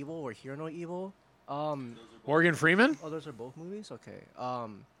No Evil or Hear No Evil. Morgan Freeman. Oh, those are both movies. Okay.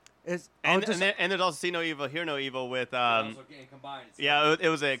 It's I'll And, just- and there's also See No Evil, Hear No Evil with Also getting combined. yeah, it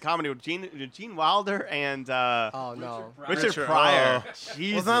was a comedy with Gene Wilder and oh no. Richard Richard- Pryor. oh.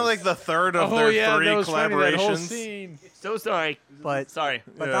 Jesus. Wasn't that like the third of Oh their yeah, three that was funny. That whole collaborations? scene. So sorry. But Sorry.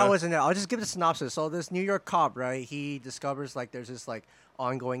 But Yeah. that wasn't it. I'll just give the synopsis. So this New York cop, right? He discovers like there's this like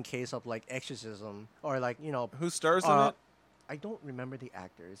ongoing case of like exorcism or like Who stars in uh, it? I don't remember the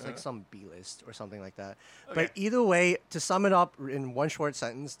actor. It's like some B list or something like that. Okay. But either way, to sum it up in one short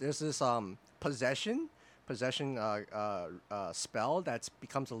sentence, there's this possession spell that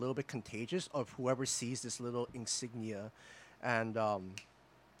becomes a little bit contagious of whoever sees this little insignia, and I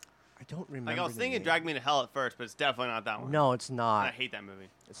don't remember. Like I was the thinking name. Drag Me to Hell at first, but it's definitely not that one. No, it's not. I hate that movie.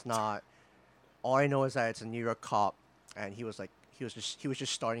 It's not. All I know is that it's a New York cop, and he was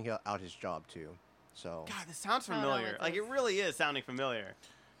just starting out his job too. So God, this sounds Oh, no, familiar. it Like it does. really is sounding familiar.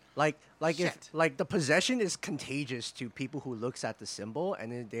 like if Shit. like the possession is contagious to people who looks at the symbol, and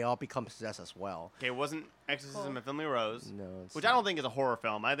then they all become possessed as well. Okay, it wasn't Exorcism of Emily Rose, No, it's which I don't think is a horror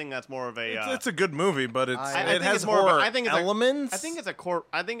film. I think that's more of a. It's a good movie, but it's I I it think has it's more of a- horror I think it's a- elements. I think it's a court.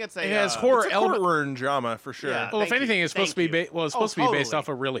 I think it's a. It has uh, horror it's a element. courtroom drama for sure. Yeah. Well, if Thank you. anything, it's supposed to be Thank you. it's supposed to be based totally. off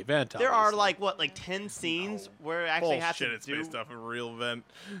a real event. There are obviously. like 10 scenes where it actually has Bullshit, to it's do. based off a real event.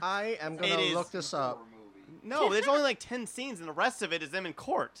 I am It gonna is- look this up. No, there's only like 10 scenes, and the rest of it is them in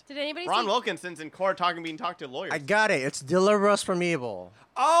court. Did anybody Ron see? Wilkinson's in court being talked to lawyers. I got it. It's Deliver Us from Evil.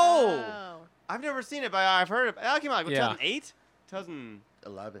 Oh, I've never seen it, but I've heard it. That came out like Yeah. 2008, 2000.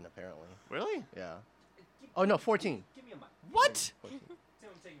 11 apparently. Really? Yeah. Oh no, 14. Give me a mic. What? 14. Tim, I'm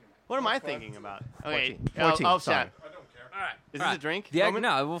taking your mic. What am I thinking about? Okay, 14, oh, sorry. chat. I don't care. All right. Is this Alright. a drink? The moment?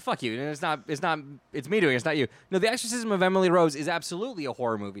 no, well, fuck you. It's not. It's me doing it. It's not you. No, The Exorcism of Emily Rose is absolutely a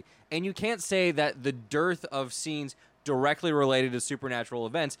horror movie, and you can't say that the dearth of scenes directly related to supernatural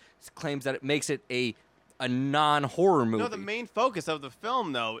events claims that it makes it a non-horror movie. No, the main focus of the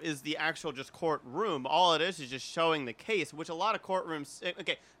film, though, is the actual just courtroom. All it is just showing the case, which a lot of courtrooms.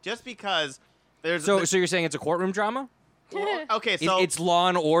 Okay, just because there's. so you're saying it's a courtroom drama? okay, It- so it's Law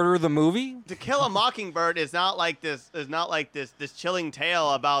and Order, the movie. To Kill a Mockingbird is not like this. Is not like this chilling tale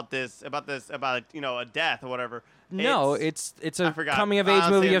about a death or whatever. No, it's I a forgot. coming of age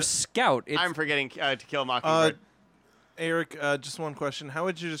Honestly, movie I'm- of Scout. It's, I'm forgetting To Kill a Mockingbird. Eric, just one question: how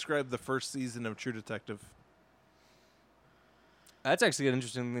would you describe the first season of True Detective? that's actually an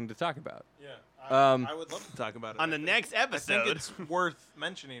interesting thing to talk about. Yeah, I would love to talk about it On the next I episode, think it's worth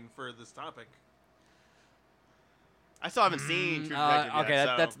mentioning for this topic. I still haven't seen True Detective Okay,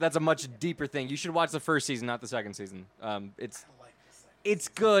 yet, so. that's a much deeper thing. You should watch the first season, not the second season. It's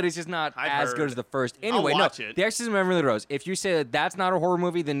good. It's just not I've as heard. good as the first. Anyway, watch no. it. The Exorcism of Emily Rose. If you say that that's not a horror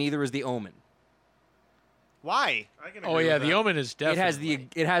movie, then neither is The Omen. Why? Oh yeah, The Omen is definitely.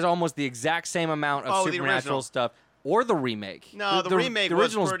 It has almost the exact same amount of Oh, the supernatural original. stuff, or the remake. No, the remake the was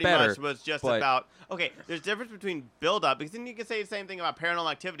original's pretty better, much was just but- about. Okay, there's a difference between build up because then you can say the same thing about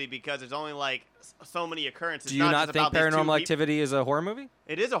Paranormal Activity because there's only like so many occurrences. Do you It's not just think about these two Paranormal peop- Activity is a horror movie?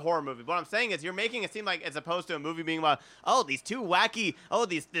 It is a horror movie. What I'm saying is you're making it seem like as opposed to a movie being about these two wacky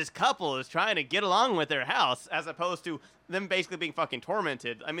this couple is trying to get along with their house as opposed to them basically being fucking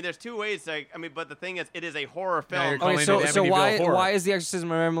tormented. I mean, there's two ways. But the thing is, it is a horror Now you're film calling Okay, it so Amityville Horror. why is The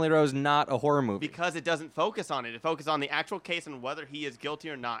Exorcism of Emily Rose not a horror movie? because it doesn't focus on it. It focuses on the actual case and whether he is guilty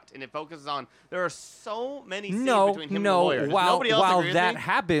or not. And it focuses on there are so many scenes between him and the lawyer. Does While nobody else agree with that me?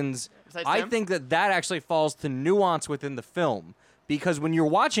 happens, Besides I Tim? think that actually falls to nuance within the film because when you're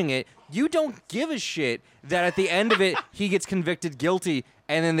watching it, you don't give a shit that at the end of it he gets convicted guilty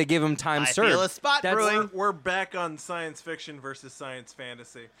and then they give him time I served. feel a spot That's brewing. We're back on science fiction versus science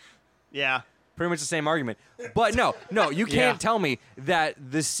fantasy. Yeah. pretty much the same argument. But no, you can't tell me that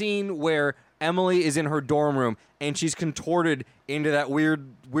the scene where Emily is in her dorm room and she's contorted into that weird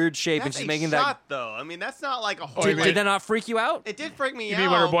shape and That's she's a making shot, though. I mean, that's not like a Oh, horror. Did that not freak you out? It did freak me You out.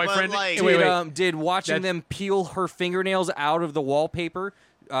 mean when her but, boyfriend- like, Wait. Did watching That- them peel her fingernails out of the wallpaper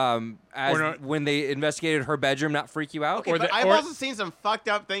when they investigated her bedroom not freak you out? Okay, Or but the- I've or- also seen some fucked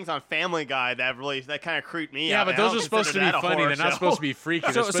up things on Family Guy that kind of creeped me Yeah, out. but and I those don't are supposed to consider be that a funny. horror They're not show. supposed to be freaky.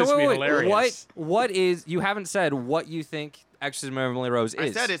 They're So supposed to be wait, hilarious. what is, you haven't said what you think Exorcism of Emily Rose I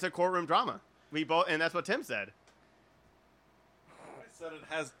is. said it's a courtroom drama. We both, and that's what Tim said.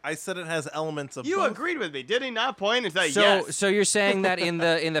 I said it has elements of You both. agreed with me, did he not? Point and say So, yes. so you're saying that in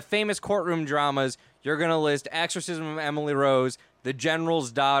the famous courtroom dramas, you're gonna list Exorcism of Emily Rose, The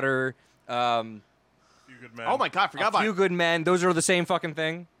General's Daughter, You good man. Oh my god, I forgot A about Few it. Good Men. Those are the same fucking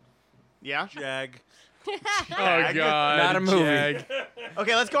thing. Yeah. Jag. Oh god, Not a movie. Jag.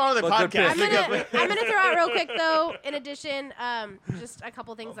 Okay, let's go on to the But good podcast. I'm gonna throw out real quick though. In addition, just a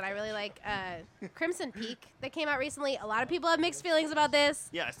couple things that I really like. Crimson Peak that came out recently. A lot of people have mixed feelings about this.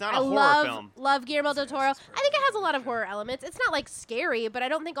 Yeah, it's not a I horror film. love Guillermo del Toro. I think it has a lot of horror elements. It's not like scary, but I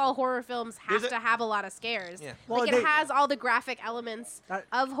don't think all horror films have Is it- to have a lot of scares. Yeah. Like Well, it has all the graphic elements That-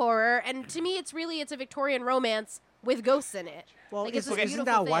 of horror, and to me, it's a Victorian romance with ghosts in it. Well, like, it's this isn't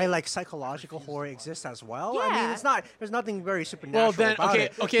beautiful that why thing. like psychological horror exists as well? I mean, Yeah. it's not. There's nothing very supernatural then- about okay,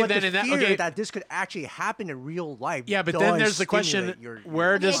 it. okay, but then the in that- fear okay. that this could actually happen in real life. Yeah, but then does there's the question: stimulate your-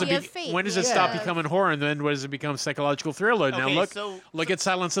 where The does idea it of fate, when does it yeah. stop becoming horror, and then when does it become psychological thriller? Now Okay, look at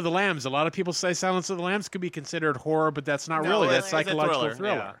Silence of the Lambs. A lot of people say Silence of the Lambs could be considered horror, but that's not No, really. it's- That's it's a psychological thriller,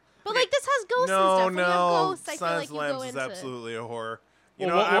 thriller. But like this has ghosts No, and stuff. When you have no. ghosts, I feel Silence like of the you Lambs go is into. absolutely a horror. You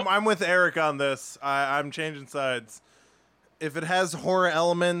Well, know, what- I'm with Eric on this. I'm changing sides. If it has horror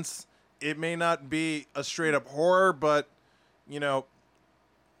elements, it may not be a straight up horror, but you know,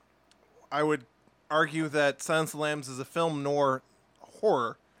 I would argue that Silence of the Lambs is a film noir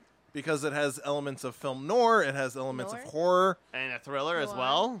horror because it has elements of film noir, it has elements Noir? of horror. And a thriller as Noir.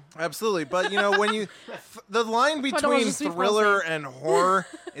 well. Absolutely, but you know when you the line between je suis thriller français. and horror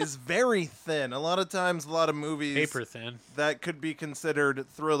is very thin. A lot of times, a lot of movies Paper thin. that could be considered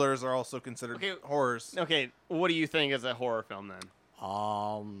thrillers are also considered Okay. horrors. Okay, what do you think is a horror film then?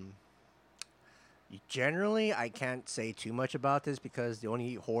 Generally, I can't say too much about this because the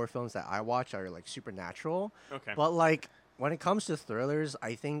only horror films that I watch are like supernatural. Okay. But like when it comes to thrillers,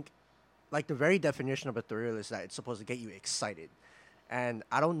 I think like the very definition of a thriller is that it's supposed to get you excited. And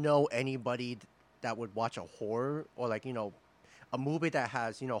I don't know anybody that would watch a horror or like, you know, a movie that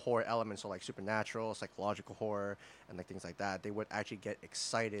has, you know, horror elements, so like supernatural, psychological horror, and like things like that. They would actually get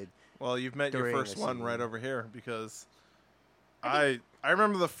excited. Well, you've met your During first a one scene. right over here because I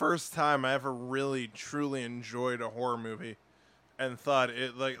remember the first time I ever really truly enjoyed a horror movie and thought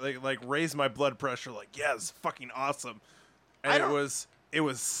it like raised my blood pressure like, yeah, it's fucking awesome. And it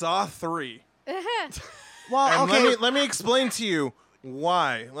was Saw 3. Well, And let me explain to you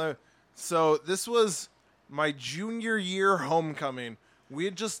why. So this was my junior year homecoming. We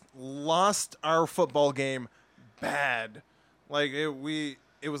had just lost our football game bad. Like it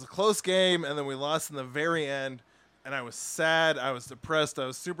was a close game, and then we lost in the very end. And I was sad. I was depressed. I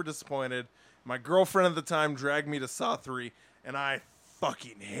was super disappointed. My girlfriend at the time dragged me to Saw 3, and I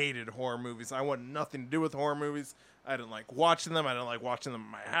fucking hated horror movies. I wanted nothing to do with horror movies. I didn't like watching them. I didn't like watching them in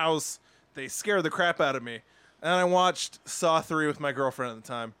my house. They scared the crap out of me. And I watched Saw 3 with my girlfriend at the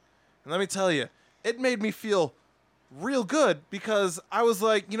time. And let me tell you, it made me feel real good because I was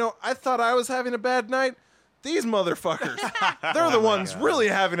like, you know, I thought I was having a bad night. These motherfuckers, they're the ones really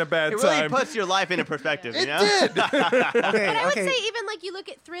having a bad It really time. puts your life into perspective, you It know? did. okay, But I would okay. say even like you look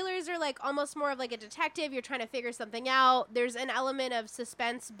at thrillers are like almost more of like a detective. You're trying to figure something out. There's an element of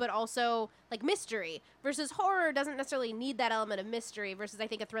suspense, but also like mystery. Versus horror doesn't necessarily need that element of mystery. Versus I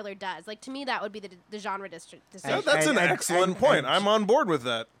think a thriller does. Like to me, that would be the genre decision. That's an excellent point. I'm on board with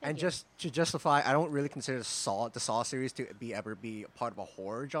that. And just to justify, I don't really consider the Saw series to ever be a part of a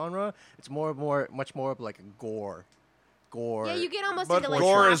horror genre. It's much more of like a gore. Yeah, you get almost But into like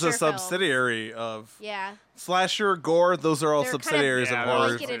gore is a slasher films. subsidiary of Yeah. slasher, gore. Those are all They're kind of subsidiaries of horror.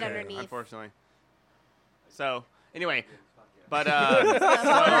 blanketed underneath. Unfortunately. So, anyway. But,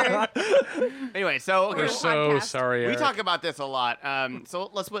 anyway, so, okay. We're so podcast. sorry, We Eric. talk about this a lot. So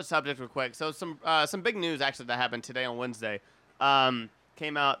let's switch subject real quick. So some big news actually that happened today on Wednesday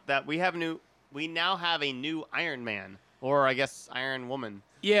came out that we now have a new Iron Man, or I guess Iron Woman.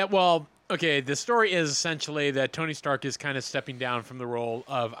 Yeah, well, Okay, the story is essentially that Tony Stark is kind of stepping down from the role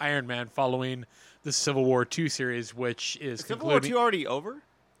of Iron Man following the Civil War II series, which is Is Civil War concluding. II already over?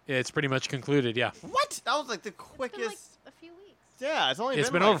 It's pretty much concluded, yeah. What? That was like the It's been quickest. like a few weeks. Yeah, it's only It's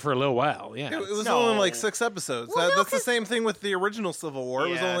been been like, over for a little while, yeah. It was No. only like 6 episodes. Well, no, That's the 'cause- same thing with the original Civil War.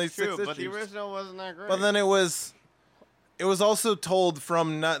 It was Yeah, only it's 6 true, issues. but the original wasn't that great. But then it was also told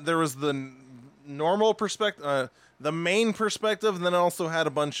from there was the normal perspective, the main perspective, and then it also had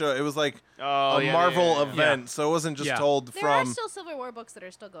a bunch of. It was like a Marvel event, so it wasn't just Yeah. told There are from. still Civil War books that are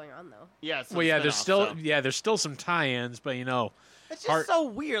still going on, though. Yeah, so Well, yeah, there's spin-off, still so. there's still some tie-ins, but It's just Heart- so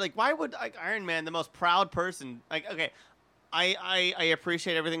weird. Like, why would like Iron Man, the most proud person, like, okay, I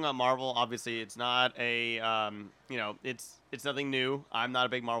appreciate everything about Marvel. Obviously, it's not a it's nothing new. I'm not a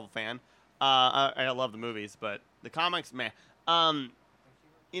big Marvel fan. I love the movies, but the comics, man.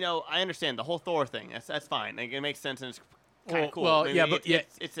 I understand the whole Thor thing. That's fine. Like, it makes sense and it's kind of cool. well, I mean, yeah, but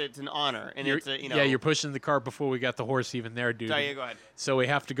it's an honor and you're, it's a, yeah, you're pushing the cart before we got the horse even there, dude. Sorry, go ahead. So we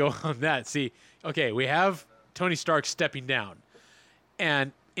have to go on that. See, okay, we have Tony Stark stepping down,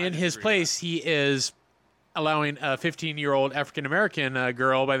 and in his place, he is allowing a 15-year-old African-American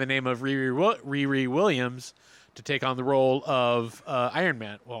girl by the name of Riri Williams to take on the role of Iron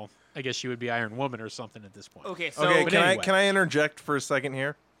Man. Well, I guess she would be Iron Woman or something at this point. Okay, so Okay, but can anyway. I interject for a second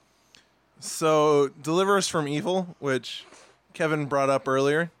here? So, Deliver Us from Evil, which Kevin brought up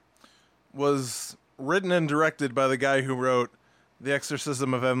earlier, was written and directed by the guy who wrote The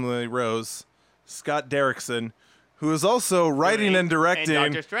Exorcism of Emily Rose, Scott Derrickson, who is also writing and directing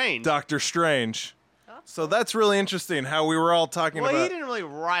Doctor Strange. Doctor Strange. So that's really interesting how we were all talking Well, he about. didn't really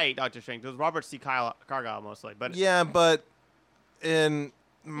write Doctor Strange. It was Robert C. Cargill mostly, but Yeah, but in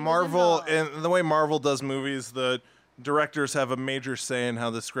Marvel, involved. in the way Marvel does movies, the directors have a major say in how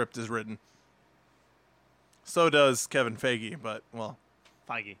the script is written. So does Kevin Feige, but, well,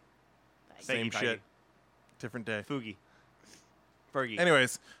 Feige. same Feige. shit. Different day. Foogie. Fergie.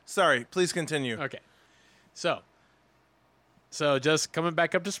 Anyways, sorry, please continue. Okay. So just coming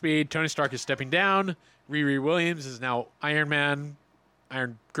back up to speed, Tony Stark is stepping down. Riri Williams is now Iron Man,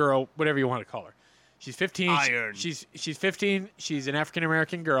 Iron Girl, whatever you want to call her. She's 15. Iron. She's 15. She's an African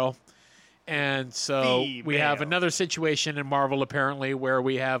American girl. And so we have Female. another situation in Marvel apparently where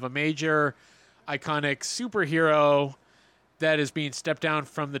we have a major iconic superhero that is being stepped down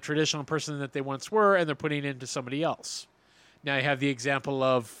from the traditional person that they once were and they're putting into somebody else. Now you have the example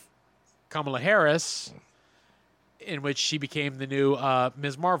of Kamala Harris, in which she became the new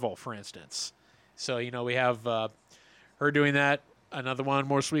Ms. Marvel, for instance. So, we have her doing that. Another one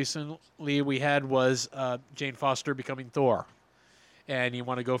most recently we had was Jane Foster becoming Thor. And you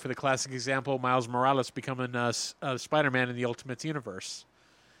want to go for the classic example, Miles Morales becoming Spider-Man in the Ultimate Universe.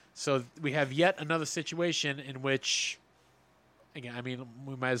 So we have yet another situation in which, again,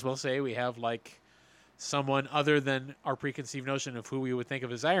 we might as well say we have someone other than our preconceived notion of who we would think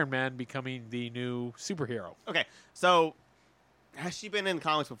of as Iron Man becoming the new superhero. Okay, so has she been in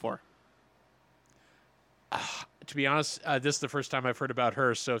comics before? To be honest, this is the first time I've heard about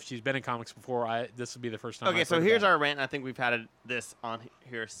her. So if she's been in comics before, this will be the first time. Okay, I've so heard here's about our rant. I think we've had this on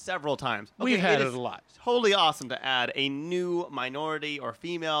here several times. Okay, We've had it is a lot. Totally awesome to add a new minority or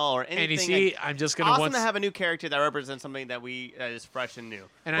female or anything. And you see, I'm just going to awesome to have a new character that represents something that is fresh and new.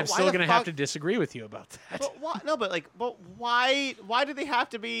 and But I'm why still the going to have fuck- to disagree with you about that. But why? No, but why? Why do they have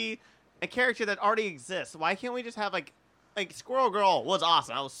to be a character that already exists? Why can't we just have like Squirrel Girl was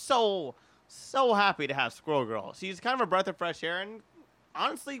awesome. I was so happy to have Squirrel Girl. She's kind of a breath of fresh air, and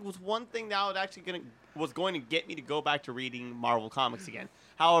honestly, was one thing that was going to get me to go back to reading Marvel comics again.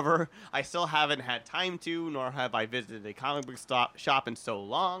 However, I still haven't had time to, nor have I visited a comic book shop in so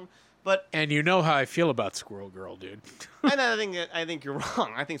long. But And you know how I feel about Squirrel Girl, dude. and I think you're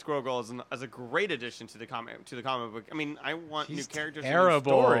wrong. I think Squirrel Girl is a great addition to the comic book. I mean, I want new She's characters,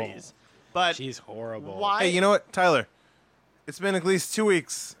 terrible. and new stories. But She's horrible. why? Hey, you know what, Tyler? It's been at least 2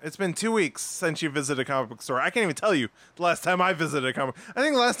 weeks. It's been 2 weeks since you visited a comic book store. I can't even tell you the last time I visited a comic. I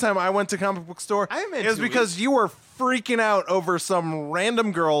think the last time I went to a comic book store, I haven't been it was 2 because you were freaking out over some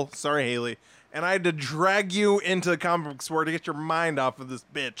random girl. Sorry, Haley. And I had to drag you into the comic book store to get your mind off of this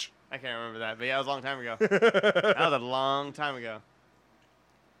bitch. I can't remember that, but yeah, that was a long time ago. That was a long time ago.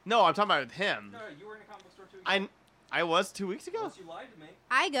 No, I'm talking about him. No, you were in a comic book store too. I was 2 weeks ago. Unless you lied to me.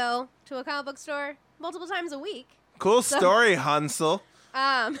 I go to a comic book store multiple times a week. Cool story, Hansel. You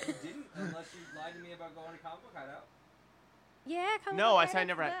didn't, unless you lied to me about going to comic book hideout. Yeah, comic No, book I said I hideout's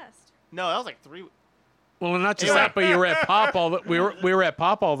never the had- best. No, that was like 3. Well, not just Anyway. that, but you were at Pop we were at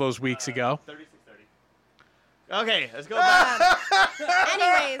Pop all those weeks ago. 36:30. Okay, let's go back.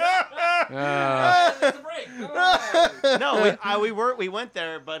 Anyways, Uh, It's a break. Go on. No, we went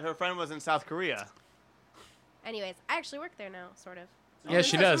there, but her friend was in South Korea. Anyways, I actually work there now, sort of. Yeah, I'm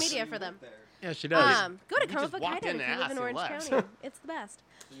she social does. media for them. Yeah, she does. Go to You Comic just Book walked Hideout in if and you live in asked Orange and left. County. It's the best.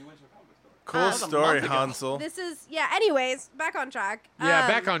 Cool that was a story, month ago. Hansel. This is anyways, back on track. Yeah,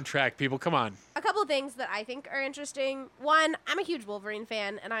 back on track, people. Come on. A couple things that I think are interesting. One, I'm a huge Wolverine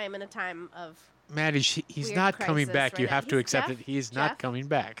fan, and I am in a time of. Maddie, he's Weird not coming crisis back. right You now. have to He's accept Jeff? it. He's Jeff? not coming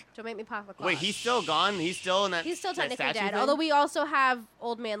back. Don't make me pop a Wait, he's still gone? He's still in that He's still that technically statue dead. thing? Although we also have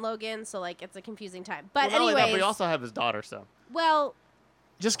Old Man Logan, so like it's a confusing time. But Well, not only that, anyways, we also have his daughter, so. well,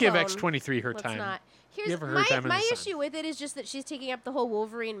 Just give Clone. X-23 her let's time. not. Here's Give her her my time in my the sun. issue with it is just that she's taking up the whole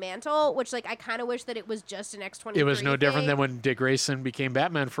Wolverine mantle, which like I kind of wish that it was just an X-23. It was no different thing. than when Dick Grayson became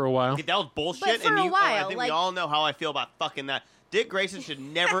Batman for a while. That was bullshit. But for and a I while, think we like- all know how I feel about fucking that. Dick Grayson should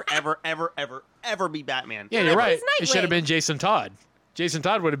never, ever, ever, ever, ever be Batman. Yeah, you're right. he's It should have Nightwing. been Jason Todd. Jason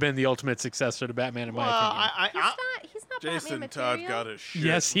Todd would have been the ultimate successor to Batman, in my Well, opinion. He's not Jason Batman Todd material. got his shit.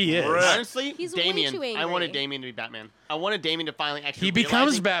 Yes, he is. wrecked. honestly, He's way Damien. too I wanted angry. Damien to be Batman. I wanted Damien to finally actually. He becomes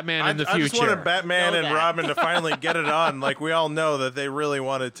realizing- Batman in the I just future. wanted Batman Know and that. Robin to finally get it on, like we all know that they really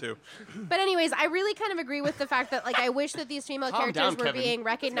wanted to. But anyways, I really kind of agree with the fact that like I wish that these female Calm characters down, were Kevin. being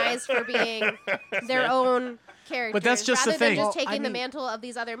recognized for being their own characters. But that's just the rather than thing. just Well, I taking the mean- mantle of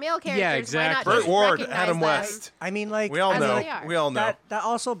these other male characters. Yeah, Why exactly. not Burt just Ward, recognize Adam them? West. I mean, like We all As know. they are. We all know. that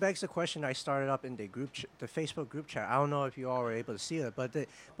also begs the question I started up in the the Facebook group chat. I don't know if you all were able to see it, but then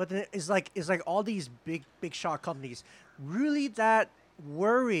it's like all these big shot companies really that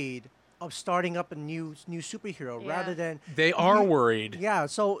worried of starting up a new superhero Yeah. rather than They are worried. yeah.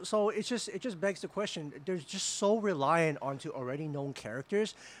 So it just begs the question. They're just so reliant onto already known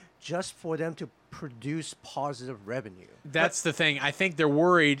characters, just for them to produce positive revenue. That's the thing. I think they're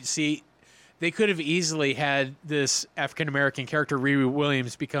worried. See, they could have easily had this African American character, Riri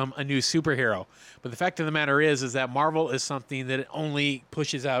Williams, become a new superhero. But the fact of the matter is that Marvel is something that only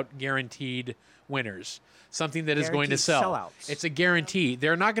pushes out guaranteed winners. Something that is going to Guaranteed sell. sellouts. It's a guarantee.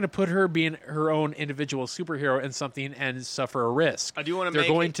 They're not going to put her being her own individual superhero in something and suffer a risk. I do wanna They're make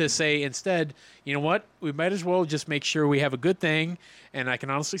going it- to say instead, you know what? We might as well just make sure we have a good thing. And I can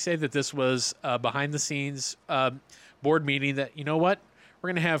honestly say that this was a behind the scenes board meeting that, you know what? We're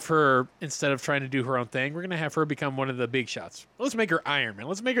going to have her, instead of trying to do her own thing, we're going to have her become one of the big shots. Let's make her Iron Man.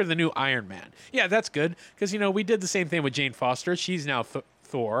 Let's make her the new Iron Man. Yeah, that's good. Because, we did the same thing with Jane Foster. She's now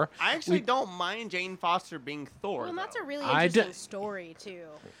Thor. I actually don't mind Jane Foster being Thor. Well, and that's though. a really I interesting d- story too.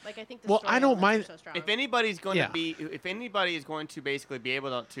 Like I think. The Well, I don't storylines mind- are so strong. If anybody's going Yeah. to be, if anybody is going to basically be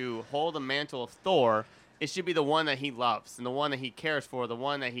able to hold the mantle of Thor, it should be the one that he loves and the one that he cares for, the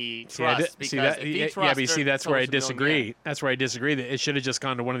one that he trusts. Because if he trusts but see, her, that's so where I should be the one he disagree. has. That's where I disagree. That it should have just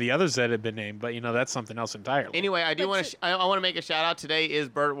gone to one of the others that had been named. But that's something else entirely. Anyway, I do But want to- to. I want to make a shout out. Today is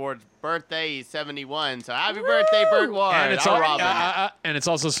Burt Ward's birthday. He's 71. So happy birthday, Burt Ward! and it's Oh, all, Robin. and it's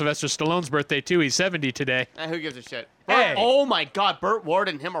also Sylvester Stallone's birthday too. He's 70 today. Who gives a shit? Hey. Oh my God, Burt Ward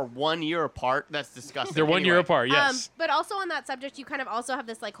and him are 1 year apart. That's disgusting. They're 1 year Anyway. apart. Yes. But also on that subject, you kind of also have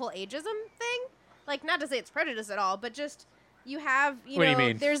this like whole ageism thing. Like not to say it's prejudice at all, but just you have What do you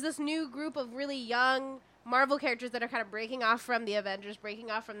mean? there's this new group of really young Marvel characters that are kind of breaking off from the Avengers,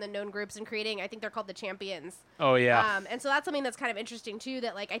 breaking off from the known groups and creating. I think they're called the Champions. Oh yeah. And so that's something that's kind of interesting too.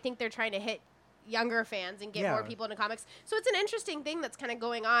 That like I think they're trying to hit younger fans and get Yeah. more people into comics. So it's an interesting thing that's kind of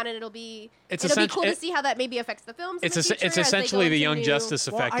going on, and it'll be It's cool essential- to see how that maybe affects the films. it's in the future it's as they go essentially the into Young new- Justice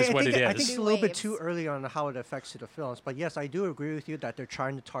effect is what it I is. think it's New a little bit waves. too early on how it affects to the films, but yes, I do agree with you that they're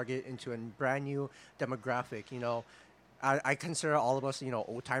trying to target into a brand new demographic. I consider all of us,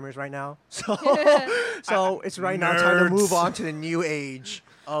 old timers right now. So it's right now time to move Nerds. on to the new age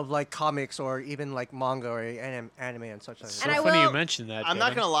of like comics or even like manga or anime and such like So And I funny you will- mentioned that. I'm not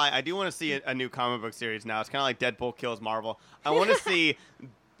Kevin. gonna lie. I do want to see a new comic book series now. It's kind of like Deadpool kills Marvel. I want to see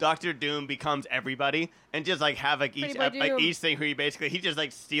Doctor Doom becomes everybody and just like have like each Pretty Boy like Doom. each thing where he just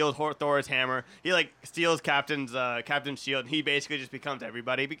like steals Thor's hammer. He like steals Captain's shield. He basically just becomes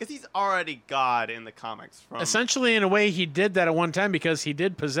everybody because he's already God in the comics. From Essentially, in a way, he did that at one time because he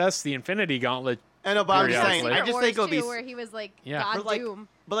did possess the Infinity Gauntlet. I know, but I'm just saying. Periodically. I just Secret think it'll Wars, be too, where he was like Yeah. God but like, Doom.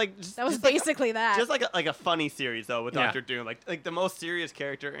 but like just, That was just like basically that. Just like a funny series though with Yeah. Doctor Doom, like the most serious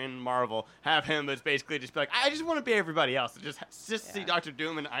character in Marvel. Have him as basically just be like, I just want to be everybody else. Just see Doctor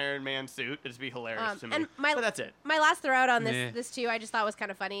Doom in Iron Man suit. It'd just be hilarious to me. and But that's it. My last throw out on Meh. this too, I just thought was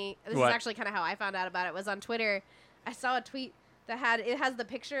kind of funny. This What? is actually kind of how I found out about it. Was on Twitter. I saw a tweet that has the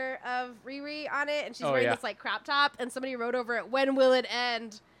picture of Riri on it, and she's Oh, wearing yeah. this like crop top, and somebody wrote over it, "When will it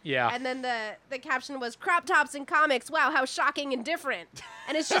end?" Yeah. And then the caption was crop tops in comics. Wow, how shocking and different.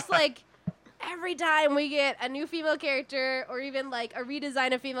 And it's just like every time we get a new female character or even like a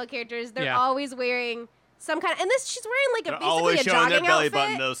redesign of female characters, they're Yeah. always wearing some kind of, and this she's wearing like They're basically always a showing their jogging belly outfit.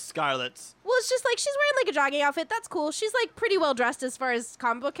 button, those Scarlets. Well, it's just like she's wearing like a jogging outfit. That's cool. She's like pretty well dressed as far as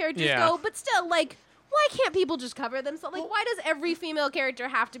comic book characters Yeah. go, but still, like, why can't people just cover themselves? Like, why does every female character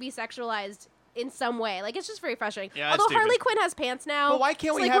have to be sexualized in some way? Like, it's just very frustrating. Yeah, it's Although Harley stupid. Quinn has pants now, But why can't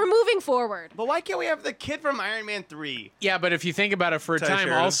it's we like have- we're moving forward? But why can't we have the kid from Iron Man 3? Yeah, but if you think about it for a Ty time,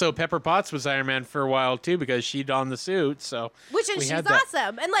 Sheridan. also Pepper Potts was Iron Man for a while too because she donned the suit. So Which and we she's had that.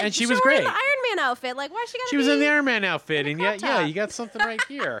 awesome, and like And she she was wearing great. the Iron Man outfit. Like, why she got? She was in the Iron Man outfit, and crop yeah, top. you got something right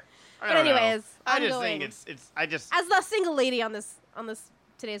here. I But don't know. anyways, I just ongoing. think it's. I just As the single lady on this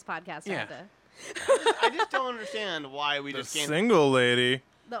today's podcast, I Yeah. have to, I just don't understand why we The just can't. single lady.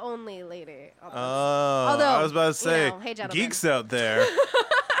 the only lady. On this. Oh, Although, I was about to say, you know, hey, gentlemen. geeks out there,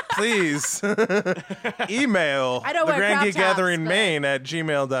 please email I don't the wear Grand crop Geek tops, Gathering but- Maine at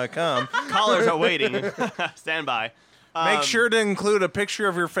gmail.com. Callers are waiting. Stand by. Make sure to include a picture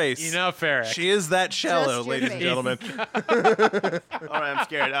of your face. Enough, Eric. She is that shallow, Just your ladies and face. gentlemen. All right, I'm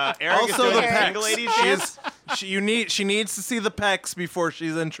scared. Eric Also, is the doing a pecs. single lady She dance. is. She needs to see the pecs before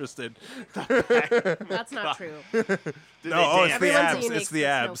she's interested. That's not true. No, they it's the dance? Everyone's abs. a unique It's the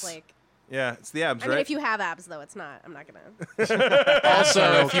abs. snowflake. Yeah, it's the abs, I mean, right? if you have abs, though, it's not. I'm not gonna. Also,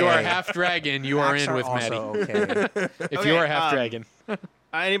 are if you are okay. half dragon, you are Hacks in with Maddie. also okay. If Okay, you are half dragon,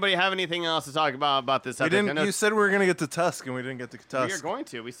 Anybody have anything else to talk about this we subject? I didn't. know You said we were gonna get to Tusk, and we didn't get to we are Tusk. going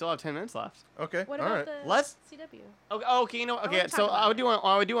to. We still have 10 minutes left. Okay, What all about right. the Let's- CW? Okay, you know, wanna okay. talk So about I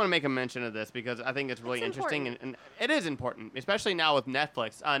do want to make a mention of this because I think it's really It's interesting important. and it is important, especially now with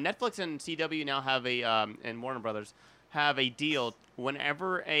Netflix. Netflix and CW now have a and Warner Brothers have a deal.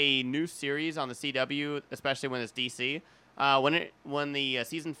 Whenever a new series on the CW, especially when it's DC, when the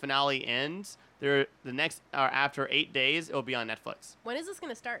season finale ends, the next or after 8 days, it'll be on Netflix. When is this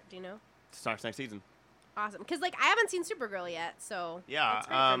gonna start? Do you know? It starts next season. Awesome, because like I haven't seen Supergirl yet, so Yeah. that's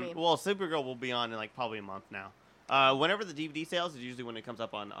great for me. Well, Supergirl will be on in like probably a month now. Whenever the DVD sales is usually when it comes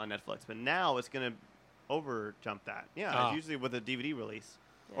up on Netflix, but now it's gonna over jump that. Yeah, Oh. it's usually with a DVD release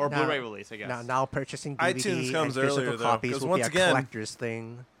or Now- Blu-ray release, I guess. Now purchasing DVD iTunes comes and physical earlier, though, copies 'cause will once be a again- collector's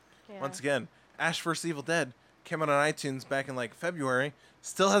thing. Yeah. Once again, Ash vs. Evil Dead came out on iTunes back in like February.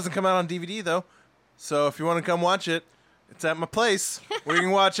 Still hasn't come out on DVD though. So if you want to come watch it, it's at my place where you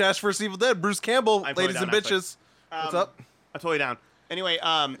can watch Ash vs. Evil Dead. Bruce Campbell, I'm totally ladies and down, bitches. What's Um, up? I'm totally down. Anyway,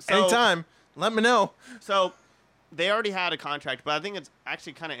 so Anytime. Let me know. So they already had a contract, but I think it's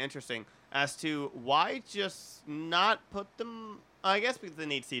actually kind of interesting as to why just not put them. I guess because they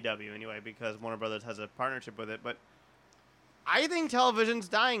need CW anyway, because Warner Brothers has a partnership with it. But I think television's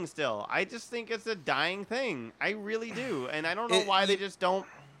dying still. I just think it's a dying thing. I really do, and I don't know why they just don't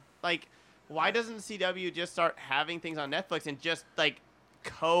like. Why doesn't CW just start having things on Netflix and just like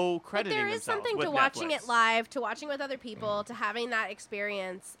But co-crediting there is themselves something with to watching Netflix? it live, to watching with other people, to having that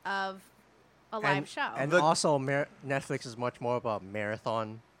experience of a live show. And The- also, Netflix is much more of a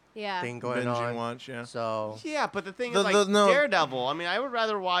marathon yeah. thing going Binging on. watch, yeah. So Yeah, but the thing The- is, like, the- no. Daredevil, I mean, I would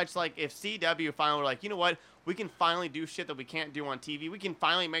rather watch, like, if CW finally were like, you know what, we can finally do shit that we can't do on TV. We can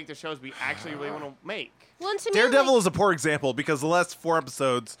finally make the shows we actually really want to make. Well, and to me, Daredevil like, is a poor example because the last 4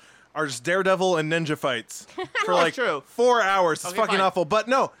 episodes are just Daredevil and ninja fights for No, like it's true. 4 hours. It's Okay, fucking fine. awful. But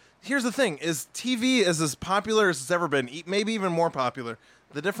no, here's the thing: is TV is as popular as it's ever been, maybe even more popular.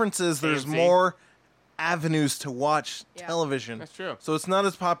 The difference is there's AMC. more avenues to watch Yeah. television. That's true. So it's not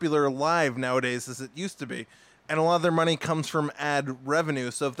as popular live nowadays as it used to be, and a lot of their money comes from ad revenue.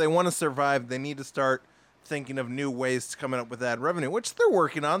 So if they want to survive, they need to start thinking of new ways to coming up with ad revenue, which they're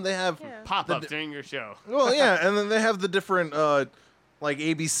working on. They have Yeah. Pop-ups during your show. well, yeah, and then they have the different, like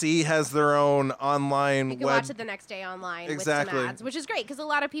ABC has their own online you can web. watch it the next day online Exactly. with some ads, which is great because a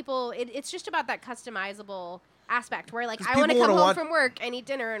lot of people, it's just about that customizable aspect where, like, 'Cause I want to people come wanna home watch- from work and eat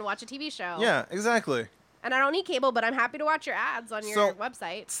dinner and watch a TV show. Yeah, exactly. And I don't need cable, but I'm happy to watch your ads on your So-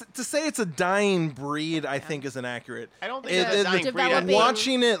 website. To say it's a dying breed, I think, is inaccurate. I don't think It- it's a it- dying breed. I developing- think-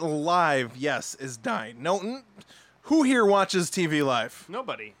 Watching it live, yes, is dying. No, who here watches TV live?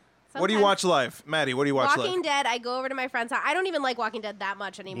 Nobody. What do you Sometimes- watch live, Maddie? What do you watch Walking live? Dead, I go over to my friend's house. I don't even like Walking Dead that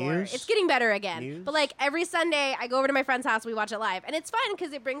much anymore. News? It's getting better again. News? But like every Sunday, I go over to my friend's house. We watch it live, and it's fun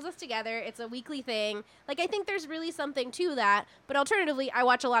because it brings us together. It's a weekly thing. Like I think there's really something to that. But alternatively, I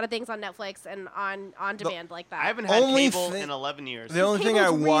watch a lot of things on Netflix and on demand like that. I haven't had Only cable thing- in 11 years. The only thing I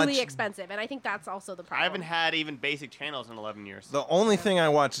Cable's watch, really expensive, and I think that's also the problem. I haven't had even basic channels in 11 years. the only thing I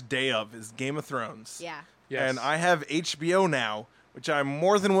watch day of is Game of Thrones. Yeah. yes. And I have HBO now, which I'm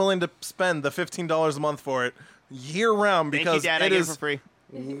more than willing to spend the $15 a month for it year round Thank because you, Dad. I it get it is for free.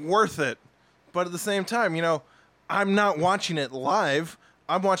 worth it. But at the same time, I'm not watching it live.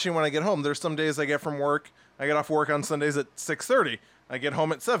 I'm watching it when I get home. There's some days I get from work. I get off work on Sundays at 6:30. I get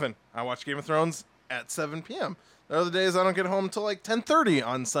home at 7. I watch Game of Thrones at 7 p.m. There are other days I don't get home until like 10:30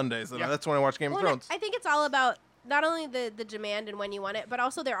 on Sundays, and Yeah. that's when I watch Game of Well, Thrones. I think it's all about not only the demand and when you want it, but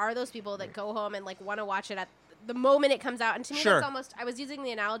also there are those people that go home and like want to watch it at the moment it comes out. And to me, Sure. that's almost. I was using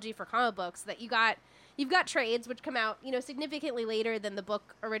the analogy for comic books that you've got trades which come out, significantly later than the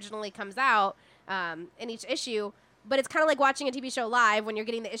book originally comes out in each issue. But it's kind of like watching a TV show live when you're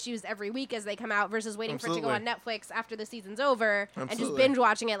getting the issues every week as they come out versus waiting for it to go on Netflix after the season's over and just Absolutely. binge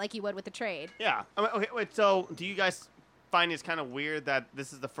watching it like you would with the trade. Yeah. I mean, okay, wait. So, do you guys find it's kind of weird that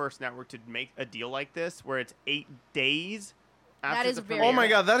this is the first network to make a deal like this, where it's 8 days after is the very premiere? Oh my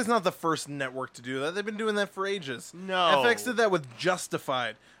God, that is not the first network to do that. They've been doing that for ages. No. FX did that with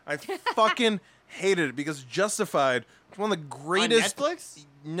Justified. I fucking hated it because Justified was one of the greatest. On Netflix?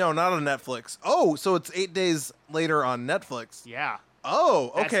 No, not on Netflix. Oh, so it's 8 days later on Netflix. Yeah.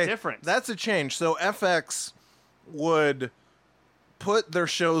 Oh, That's okay. different. That's a change. So FX would put their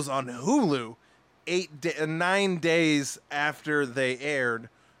shows on Hulu 9 days after they aired,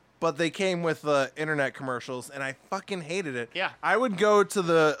 but they came with internet commercials, and I fucking hated it. Yeah. I would go to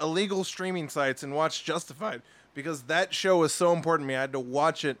the illegal streaming sites and watch Justified because that show was so important to me. I had to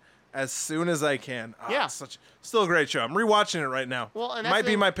watch it as soon as I can. Yeah. It's still a great show. I'm rewatching it right now. Well, and that's might the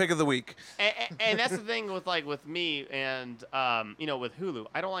be thing- my pick of the week. And that's the thing with me and with Hulu.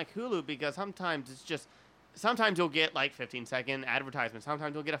 I don't like Hulu because sometimes you'll get like 15-second advertisements.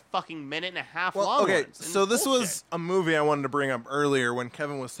 Sometimes you'll get a fucking minute and a half long okay, ones. And so this bullshit. was a movie I wanted to bring up earlier when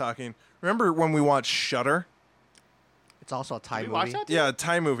Kevin was talking. Remember when we watched Shudder? It's also a Thai Did we movie. watch that? Yeah, a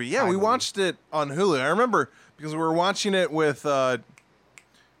Thai movie. Yeah, Thai we movie. watched it on Hulu. I remember because we were watching it with we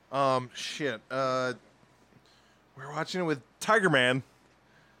were watching it with Tiger Man,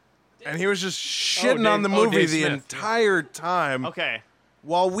 and he was just shitting on the movie Dave the Smith. entire time Okay.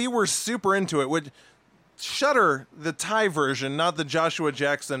 while we were super into it. Which Shudder, the Thai version, not the Joshua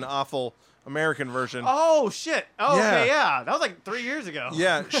Jackson awful American version. Oh shit. Oh Yeah. okay, yeah. That was like 3 years ago.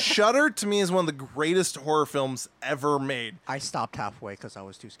 Yeah, Shudder to me is one of the greatest horror films ever made. I stopped halfway because I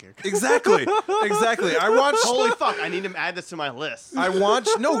was too scared. Exactly, exactly. I watched. Holy fuck! I need to add this to my list.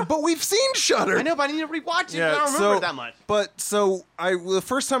 No, but we've seen Shudder. I know, but I need to rewatch it. Yeah, I don't remember it that much. But so the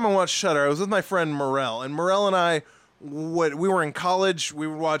first time I watched Shudder, I was with my friend Morel, and Morel and I, we were in college. We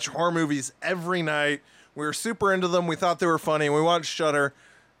would watch horror movies every night. We were super into them. We thought they were funny. We watched Shudder,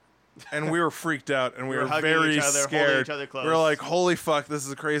 and we were freaked out, and we were were hugging very each other, holding scared. each other close. We were like, "Holy fuck, this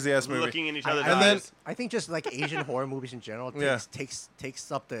is a crazy ass movie." Looking in each other's I, And then- eyes. I think just like Asian horror movies in general Yeah. takes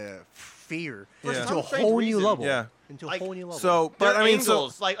up the fear Yeah. into some a strange whole reason. new level. Yeah. Into a Like, whole new level. So, But but I mean,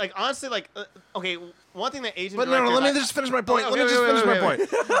 angles, like honestly, okay. One thing that Asian. But no, directors, let me just finish my point. Okay, Let me just wait, finish wait, my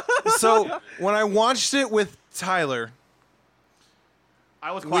wait, point. So when I watched it with Tyler,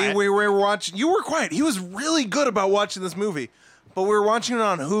 I was quiet. we were watching. You were quiet. He was really good about watching this movie, but we were watching it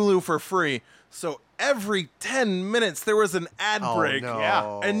on Hulu for free. So every 10 minutes there was an ad Oh, break, no.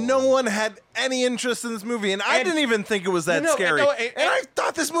 Yeah. and no one had any interest in this movie, and I And- didn't even think it was that No, scary. no, and I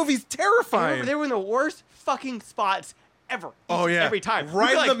thought this movie's terrifying. They were in the worst fucking spots ever. Oh yeah, every time.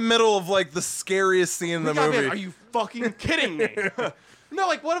 right We'd in be the middle of like the scariest scene in the we'd be like, movie. Are you fucking kidding me? No,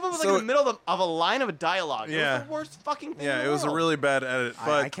 like one of them was like So- in the middle of a line of a dialogue. It Yeah. was the worst fucking thing. Yeah, in it the was a world. really bad edit,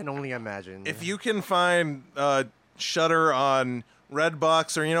 but I can only imagine. if you can find Shudder on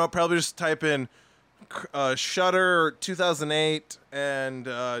Redbox, or you know what, probably just type in Shudder 2008 and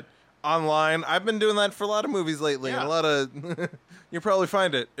online. I've been doing that for a lot of movies lately, and Yeah. a lot of you'll probably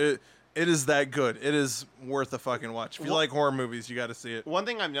find it. It is that good. It is worth a fucking watch. If you Well- like horror movies, you got to see it. One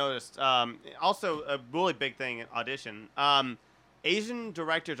thing I've noticed, also a really big thing in Audition, Asian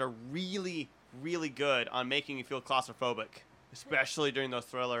directors are really, really good on making you feel claustrophobic, especially during those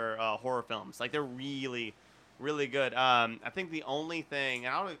thriller horror films. Like they're really, really good. I think the only thing,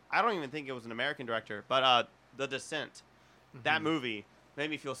 and I don't even think it was an American director, but The Descent, that movie made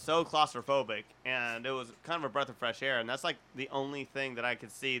me feel so claustrophobic, and it was kind of a breath of fresh air. And that's like the only thing that I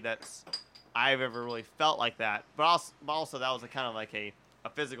could see that's I've ever really felt like that. But also that was a kind of like a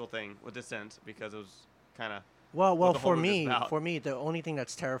physical thing with Descent because it was kind of Well, what the whole for movie me, is about. the only thing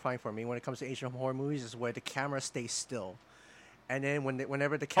that's terrifying for me when it comes to Asian horror movies is where the camera stays still, and then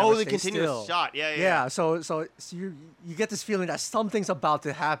whenever the camera the stays continuous still, shot. Yeah. yeah. So you get this feeling that something's about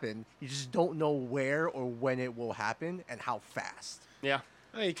to happen. You just don't know where or when it will happen and how fast. Yeah.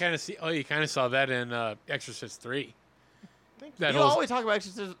 Oh, you kind of saw that in Exorcist 3. That You whole- always talk about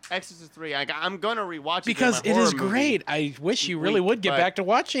Exorcist 3. I'm gonna rewatch it because during it my is horror movie great. I wish you really week, would get but back to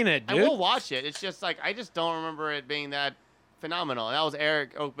watching it, I dude. will watch it. It's just like I just don't remember it being that phenomenal. And that was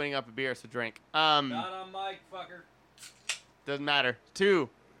Eric opening up a beer to drink. Not on mic, fucker. Doesn't matter. 2.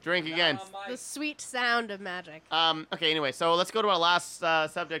 Drink again. The sweet sound of magic. Okay, anyway, so let's go to our last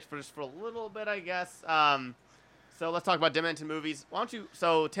subject for just for a little bit, I guess. So let's talk about Demented movies. Why don't you?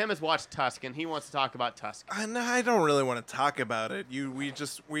 So Tim has watched Tusk, and he wants to talk about Tusk. I don't really want to talk about it.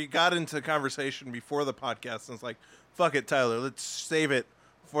 We got into conversation before the podcast, and it's like, fuck it, Tyler. Let's save it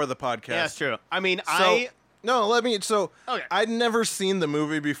for the podcast. Yeah, that's true. I mean, So, no, let me. So Okay. I'd never seen the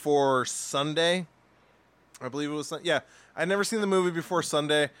movie before Sunday. I believe it was. Yeah, I'd never seen the movie before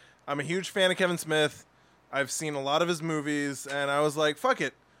Sunday. I'm a huge fan of Kevin Smith. I've seen a lot of his movies, and I was like, fuck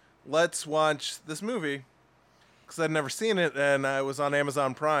it, let's watch this movie. Because I'd never seen it, and I was on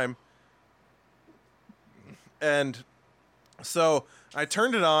Amazon Prime. And so I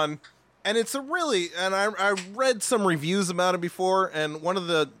turned it on, and it's a really, and I read some reviews about it before, and one of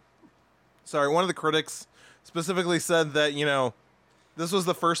the critics specifically said that, this was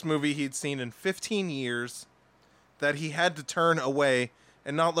the first movie he'd seen in 15 years that he had to turn away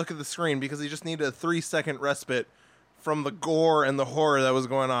and not look at the screen because he just needed a 3-second respite from the gore and the horror that was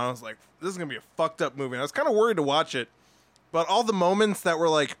going on. I was like, this is going to be a fucked up movie. And I was kind of worried to watch it. But all the moments that were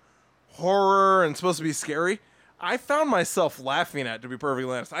like horror and supposed to be scary, I found myself laughing at, to be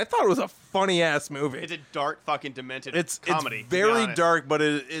perfectly honest. I thought it was a funny ass movie. it's a dark, fucking demented It's comedy. to be very honest. dark, but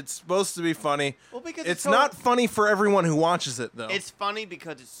it's supposed to be funny. Well, because It's so- not funny for everyone who watches it, though. It's funny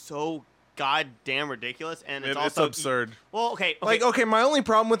because it's so goddamn ridiculous, and it's It's also absurd. Well, okay. Okay, my only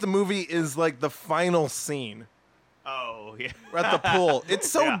problem with the movie is like the final scene. Oh yeah. At the pool. It's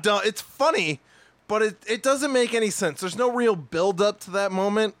so Yeah. dumb. It's funny, but it doesn't make any sense. There's no real build up to that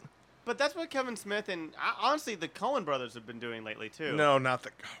moment. But that's what Kevin Smith and honestly the Coen brothers have been doing lately too. No, not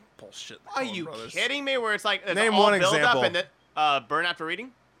the bullshit. the Are Coen you brothers. kidding me? Where it's like it's Name all one build example. up and then Burn After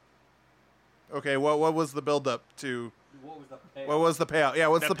Reading. Okay, what was the build up to? What was the payoff? What was the payoff? Yeah,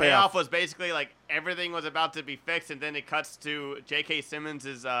 what's the payoff payoff? was basically like everything was about to be fixed, and then it cuts to J.K.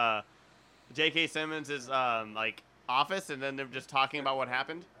 Simmons's like office, and then they're just talking about what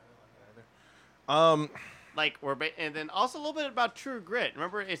happened. Like and then also a little bit about True Grit.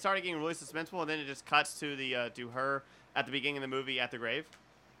 Remember, it started getting really suspenseful, and then it just cuts to the to her at the beginning of the movie at the grave.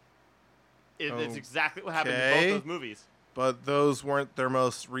 It's exactly what happened in Okay. both those movies. But those weren't their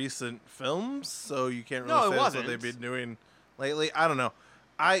most recent films, so you can't really No, it say that's what wasn't. they've been doing lately. I don't know.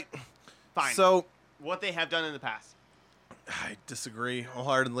 I Fine. So What they have done in the past. I disagree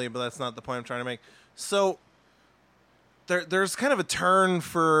wholeheartedly, but that's not the point I'm trying to make. So there's kind of a turn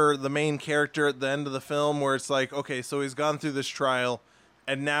for the main character at the end of the film where it's like, okay, so he's gone through this trial,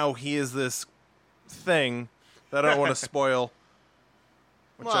 and now he is this thing that I don't want to spoil.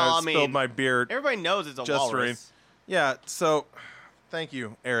 Which Well, I I spilled mean, my beer. Everybody knows it's a Just walrus. Yeah, so thank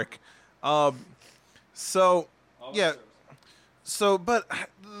you, Eric. So yeah, so but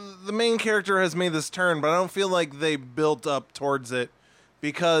the main character has made this turn, but I don't feel like they built up towards it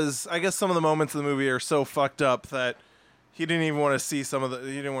because I guess some of the moments of the movie are so fucked up that he didn't even want to see some of the.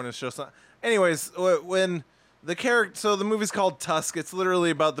 He didn't want to show some. Anyways, when the character, so the movie's called Tusk. It's literally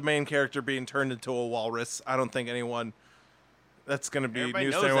about the main character being turned into a walrus. I don't think anyone. That's gonna be Everybody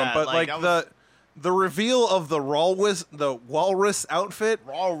news to knows anyone, that. but Like, like that the reveal of the walrus outfit,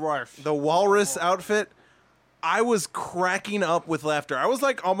 the walrus outfit, I was cracking up with laughter. I was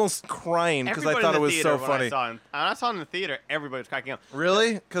like almost crying because I Everybody thought in it the was theater so when funny. when I saw it in the theater, everybody was cracking up.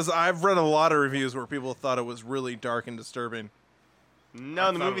 Really? Because I've read a lot of reviews where people thought it was really dark and disturbing. No,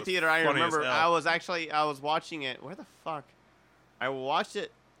 in the thought it movie was theater, I funny as remember hell. I was watching it. Where the fuck? I watched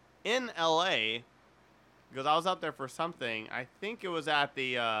it in L.A. because I was out there for something. I think it was at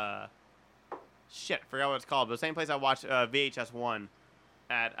the shit, forgot what it's called, but the same place I watched VHS 1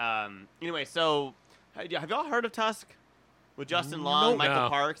 at. Anyway, so have y'all heard of Tusk with Justin Long, Nope. Michael No.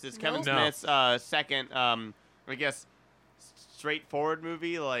 Parks? It's Kevin No. Smith's second, I guess, straightforward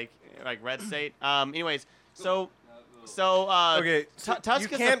movie like Red State. Anyways, so. Okay, so Tusk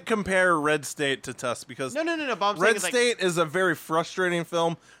you is can't compare Red State to Tusk because No. But I'm saying Red it's like, State is a very frustrating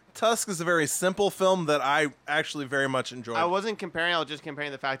film. Tusk is a very simple film that I actually very much enjoyed. I wasn't comparing. I was just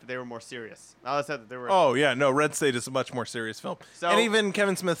comparing the fact that they were more serious. I said that they were. Oh yeah, no, Red State is a much more serious film. So- and even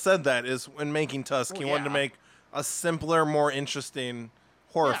Kevin Smith said that is when making Tusk, he Well, wanted to yeah. make a simpler, more interesting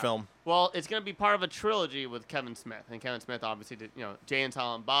horror Yeah. film. Well, it's going to be part of a trilogy with Kevin Smith, and Kevin Smith obviously did, Jay and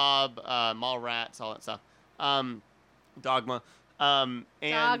Silent Bob, Mallrats, all that stuff, Dogma, and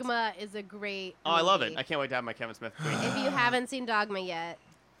Dogma is a great. Oh, I love it! movie. I can't wait to have my Kevin Smith queen. If you haven't seen Dogma yet,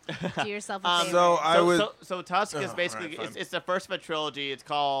 do yourself a favor. So I would So Tusk is Oh, basically alright, fine. it's the first of a trilogy. It's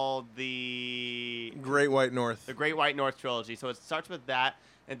called the Great White North. Great White North trilogy. So it starts with that,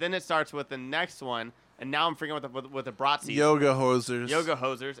 and then it starts with the next one. And now I'm freaking with the Bratzies. Yoga Hosers. Yoga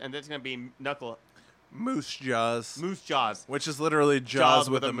Hosers, and then it's gonna be Moose Jaws, Moose Jaws. which is literally Jaws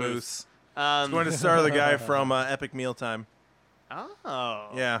with a moose. It's going to star the guy from Epic Mealtime. Oh.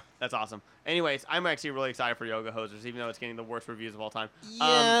 Yeah. That's awesome. Anyways, I'm actually really excited for Yoga Hosers, even though it's getting the worst reviews of all time.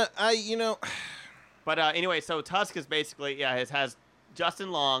 Yeah, But anyway, so Tusk is basically, it has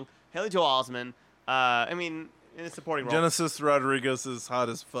Justin Long, Haley Joel Osment, in a supporting role. Genesis Rodriguez is hot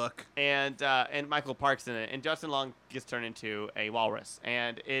as fuck. And Michael Parks in it. And Justin Long gets turned into a walrus.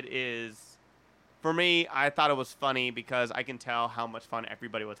 And it is, for me, I thought it was funny because I can tell how much fun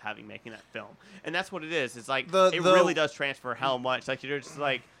everybody was having making that film. And that's what it is. It's like, it really does transfer how much. Like, you're just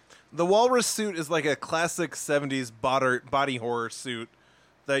like... The walrus suit is like a classic 70s body horror suit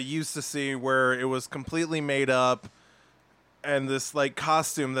that you used to see where it was completely made up and this like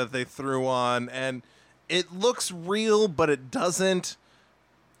costume that they threw on, and it looks real, but it doesn't.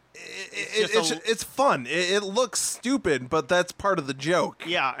 It's fun. It looks stupid, but that's part of the joke.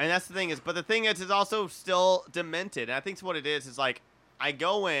 Yeah, and that's the thing is, but the thing is, it's also still demented. And I think what it is like, I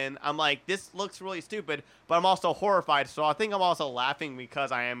go in, I'm like, this looks really stupid, but I'm also horrified. So I think I'm also laughing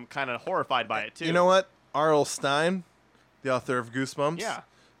because I am kind of horrified by it too. You know what? R.L. Stein, the author of Goosebumps, Yeah.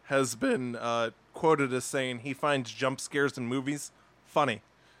 has been quoted as saying he finds jump scares in movies funny.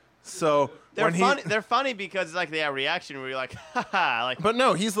 So They're funny. They're funny because it's like they have reaction where you're like, haha, like. But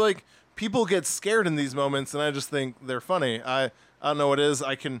no, he's like, people get scared in these moments, and I just think they're funny. I don't know what it is.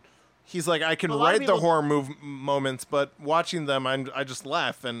 He's like, I can A lot of write the people- horror moments, but watching them, I just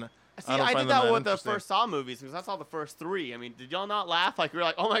laugh, and See, I don't I find did them that with the interesting. first Saw movies because I saw the first three. I mean, did y'all not laugh? Like, we were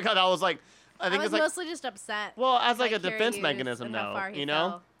like, oh my god, I was like, I think was it's like, mostly just upset. well, as like a Carrie defense used mechanism and how though, far he you know?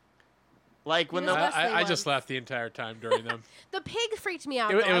 fell. Like when He the was Wesley I just once. laughed the entire time during them. The pig freaked me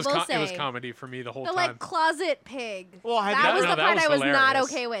out. It, though, it was I will say. it was comedy for me the whole The time. like closet pig. Well, have that you- was No, the that part was I was not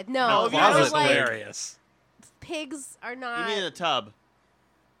hilarious. okay with. No, No, if you that guys was were like hilarious. pigs are you not. mean in the tub,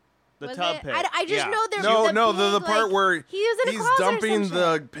 the was tub it? pig. I just Yeah. know there's The pig, part like, where he was in a he's closet or dumping some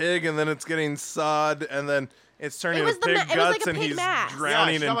the shit. pig, and then it's getting sawed, and then it's turning It was into the pig ma- it was like guts, a and pig he's mask.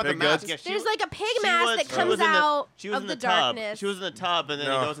 drowning she's in talking about pig the mask. guts. Yeah, she There's was- like a pig she mask was- that she comes was in the- out she was of in the tub. darkness. She was in the tub, and then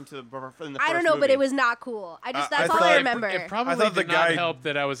No. he goes into the. In the I first don't know, but movie. it was not cool. I That's all thought I it- remember. It probably thought the did not guy- help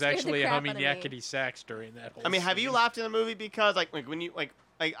that I was Scared the actually crap humming out of me. yakety sax during that whole I mean, have you scene. laughed in a movie because like when you like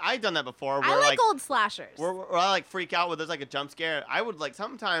I've done that before? Where I like old slashers. where I like freak out when there's like a jump scare. I would like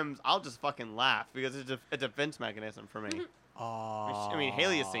sometimes I'll just fucking laugh because it's a defense mechanism for me. I mean,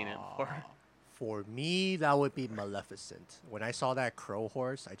 Haley has seen it before. For me, that would be Maleficent. When I saw that crow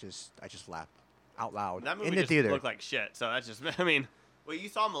horse, I just laughed out loud That movie in the just theater. looked like shit. So that's just. I mean, well, you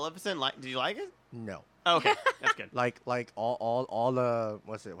saw Maleficent. Like, did you like it? No. Oh, okay, that's good. Like all the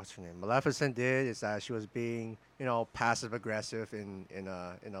what's her name? Maleficent did is that she was being passive aggressive in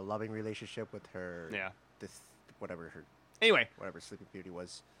a loving relationship with her Yeah. whatever Anyway, Sleeping Beauty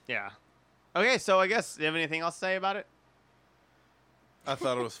was. yeah. Okay, so I guess do you have anything else to say about it? I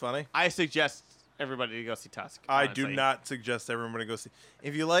thought it was funny. I suggest everybody to go see Tusk. I do honestly. not suggest everybody go see.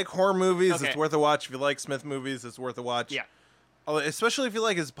 If you like horror movies, Okay. it's worth a watch. If you like Smith movies, it's worth a watch. Yeah. Especially if you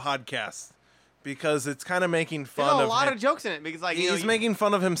like his podcast, because it's kind of making There's fun a of lot him. of jokes in it because like He's making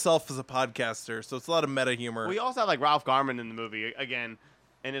fun of himself as a podcaster, so it's a lot of meta humor. We also have like Ralph Garman in the movie again,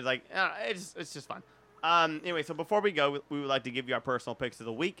 and it's like it's just fun. Anyway, so before we go, we would like to give you our personal picks of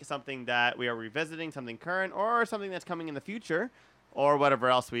the week, something that we are revisiting, something current, or something that's coming in the future, or whatever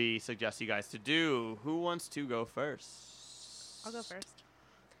else we suggest you guys to do. Who wants to go first? I'll go first.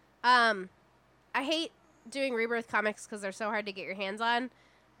 I hate doing Rebirth comics because they're so hard to get your hands on,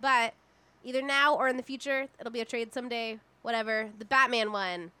 but either now or in the future, it'll be a trade someday. Whatever. The Batman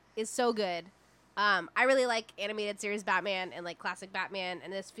one is so good. I really like animated series Batman and like classic Batman,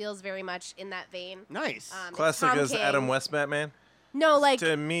 and this feels very much in that vein. Nice. It's Classic Tom as King. Adam West Batman. No, like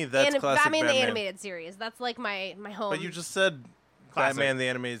To me, that's classic Batman Batman. the animated series. That's like my home. But you just said Classic. Batman the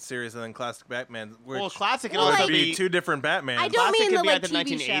animated series and then classic Batman. Which Well, classic can Well, also would like- be two different Batmans. I don't Classic mean could the, be like, like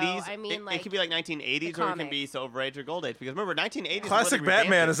the TV show. 1980s. I mean, it like, could be like 1980s, the or it can be comics. Silver Age or Gold Age. Because remember, 1980s. Classic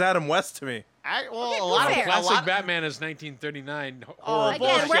Batman is Adam West to me. Well, Okay, a lot of fair. a Classic lot, Batman is 1939 Oh, horror. Again,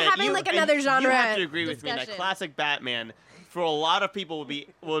 we're bullshit. having, like, and another You genre have to agree with me that discussion. classic Batman for a lot of people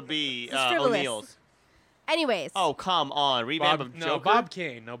would be It's frivolous. O'Neill's. Anyways. Oh, come on, revamp Bob, of no, Joker. Bob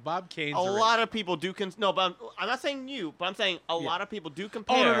Kane. No, Bob Kane's A lot of people do no, but I'm not saying you, but I'm saying a lot of people do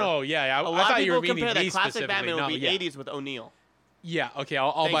compare. Oh no, yeah. I A lot thought of you people were meaning compare me that classic specifically. Batman No, would be yeah. 80s with O'Neill. Yeah, okay,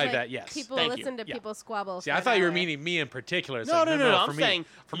 I'll Thank buy you. that. Yes. People Thank you. listen to Yeah. people squabble. See, I thought you were meaning me in particular. It's No, like, no, no. I'm For saying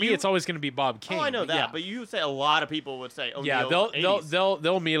me, you- it's always going to be Bob Kane. Oh, I know but that, yeah. but you say a lot of people would say O'Neill. Yeah, they'll 80s.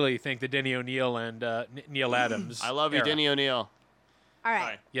 they'll immediately think that Denny O'Neil and Neil Adams. I love you, era. Denny O'Neill. All right.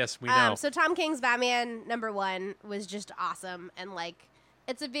 Sorry. Yes, we know. So Tom King's Batman #1 was just awesome, and like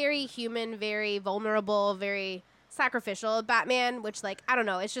It's a very human, very vulnerable, very sacrificial Batman, which, like, I don't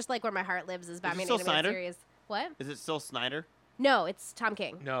know. It's just, like, where my heart lives is Batman still animated Snyder? series. What? Is it still Snyder? No, it's Tom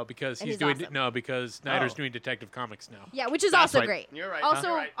King. No, because And he's he's doing awesome. because Snyder's Oh. doing Detective Comics now. Yeah, which is That's also right. great. You're right. Also,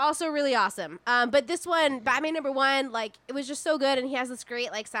 You're right. also really awesome. But this one, Batman #1, like, it was just so good, and he has this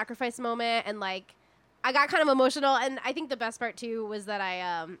great, like, sacrifice moment, and, like, I got kind of emotional, and I think the best part too was that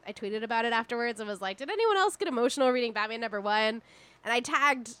I tweeted about it afterwards and was like, did anyone else get emotional reading Batman #1? And I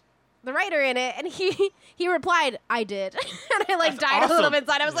tagged the writer in it, and he replied, I did. And I, like, That's died a little awesome. bit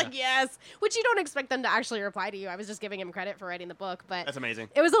inside. I was like, yes. Which you don't expect them to actually reply to you. I was just giving him credit for writing the book, but That's amazing.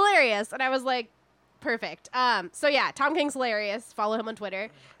 it was hilarious, and I was like, perfect. So yeah, Tom King's hilarious. Follow him on Twitter.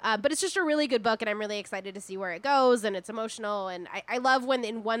 But it's just a really good book, and I'm really excited to see where it goes, and it's emotional, and I love when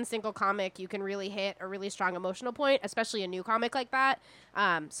in one single comic you can really hit a really strong emotional point, especially a new comic like that.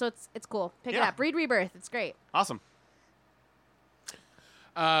 So it's cool. Pick it Yeah. up. Read Rebirth. It's great. Awesome.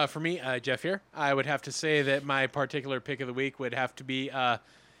 For me, Jeff here, I would have to say that my particular pick of the week would have to be,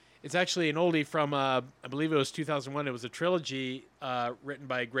 it's actually an oldie from, I believe it was 2001. It was a trilogy written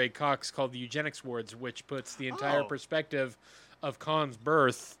by Greg Cox called The Eugenics Wars, which puts the entire Oh. perspective of Khan's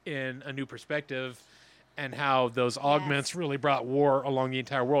birth in a new perspective and how those augments really brought war along the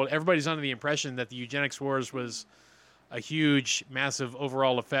entire world. Everybody's under the impression that the Eugenics Wars was a huge, massive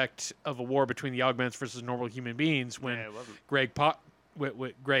overall effect of a war between the augments versus normal human beings when Yeah, it wasn't.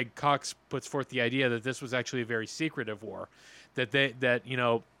 Greg Cox puts forth the idea that this was actually a very secretive war, that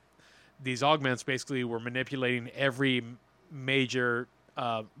these augments basically were manipulating every major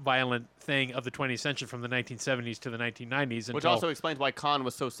violent thing of the 20th century from the 1970s to the 1990s. Which until- also explains why Khan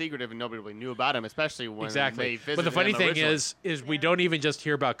was so secretive and nobody really knew about him, especially when they visited But the funny him thing originally. is we don't even just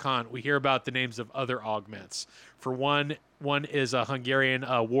hear about Khan. We hear about the names of other augments. For one is a Hungarian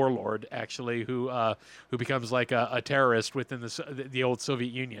warlord, actually, who becomes like a terrorist within the old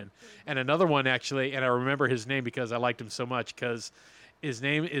Soviet Union. And another one, actually, and I remember his name because I liked him so much, because his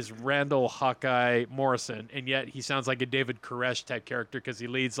name is Randall Hawkeye Morrison, and yet he sounds like a David Koresh type character because he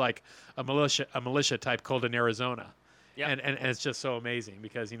leads like a militia type called in Arizona. Yep. And it's just so amazing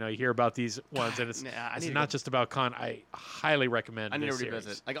because you hear about these ones and it's, Nah, I it's need to not go- just about Khan. I highly recommend I need to this revisit.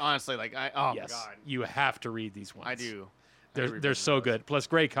 series. Like honestly, oh Yes, my god, you have to read these ones. I do. They're so good. Plus,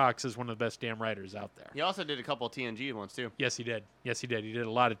 Greg Cox is one of the best damn writers out there. He also did a couple of TNG ones too. Yes, he did. He did a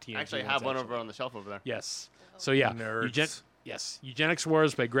lot of TNG. I actually ones, have one actually. over on the shelf over there. Yes. So yeah, Nerds. Eugenics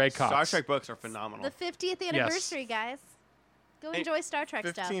Wars by Greg Cox. Star Trek books are phenomenal. The 50th anniversary, guys. Go enjoy Star Trek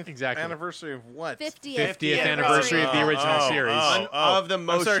stuff. 15th Exactly. anniversary of what? 50th, 50th anniversary of the original series. Of the I'm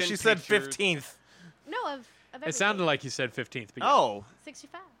sorry, motion she said pictures. 15th. No, of It sounded like you said 15th. But Oh,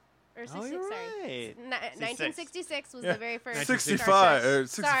 65. Or 66, Oh, you're sorry. right. 1966 was Yeah. the very first. 65. Star Trek.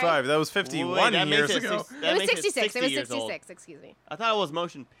 65. Sorry. That was 51 that years makes it ago. six- that It was makes 66. It was years old. 66, excuse me. I thought it was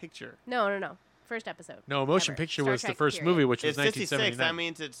motion picture. No. First episode. no, Motion Ever. Picture Star was the Trek first period. movie, which was It's 56. 1979. That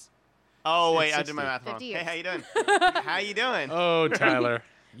means it's. Oh wait, It's I did my 60. math wrong. 50 Hey, years. how you doing? How you doing? Oh, Tyler,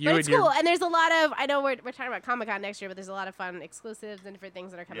 you But and it's your cool, and there's a lot of. I know we're talking about Comic-Con next year, but there's a lot of fun exclusives and different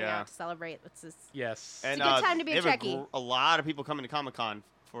things that are coming Yeah. out to celebrate. It's just, yes. And a good time to be they a have Trekkie. a lot of people coming to Comic Con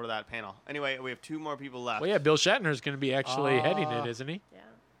for that panel. Anyway, we have 2 more people left. Well, yeah, Bill Shatner's going to be actually heading it, isn't he? yeah.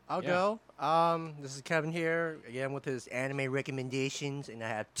 I'll Yeah. go. This is Kevin here again with his anime recommendations, and I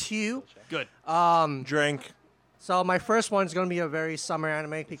have 2. Good. Drink. So my first one is going to be a very summer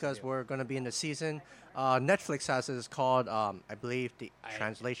anime because we're going to be in the season. Netflix has this called, I believe the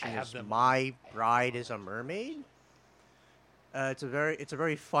translation have is them. My Bride is a Mermaid. It's a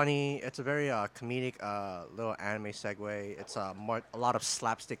very funny, it's a very comedic little anime segue. It's a lot of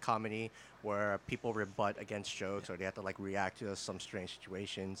slapstick comedy where people rebut against jokes or they have to like react to some strange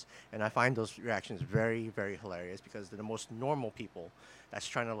situations. And I find those reactions very, very hilarious because they're the most normal people that's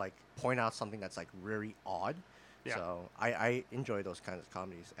trying to like point out something that's like really odd. Yeah. So I enjoy those kinds of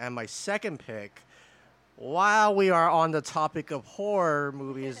comedies. And my second pick, while we are on the topic of horror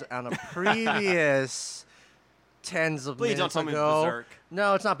movies on a previous tens of Please don't minutes tell me ago. Berserk.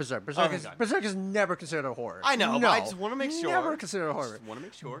 No, it's not Berserk. Oh, my God. Berserk is never considered a horror. I know, no, but I just want to make sure. Never considered a horror. Just want to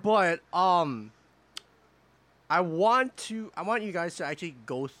make sure. But I want you guys to actually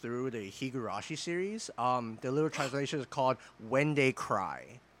go through the Higurashi series. The little translation is called When They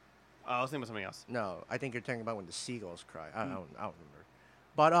Cry. I was thinking about something else. No, I think you're talking about when the seagulls cry. I don't remember.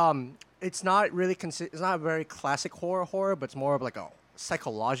 But it's not really it's not a very classic horror, but it's more of like a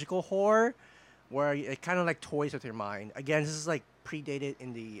psychological horror where it kind of like toys with your mind. Again, this is like predated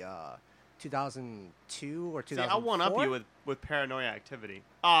in the 2002 or See, 2004. I'll one up you with Paranoia Activity.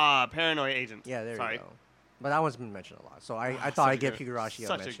 Paranoia Agent. Yeah, there Sorry. you go. but that one's been mentioned a lot. So I thought I'd give Higurashi a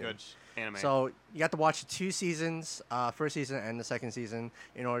Such mention. a good anime. So you have to watch the 2 seasons, first season and the second season,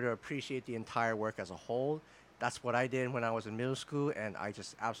 in order to appreciate the entire work as a whole. That's what I did when I was in middle school, and I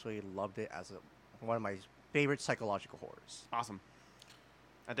just absolutely loved it as one of my favorite psychological horrors. Awesome.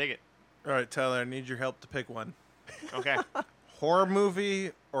 I dig it. All right, Tyler, I need your help to pick one. Okay. Horror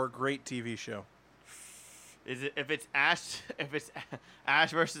movie or great TV show? Is it if it's Ash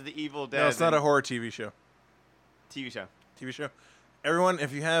versus the Evil Dead? No, it's not a then horror TV show. TV show. TV show. Everyone,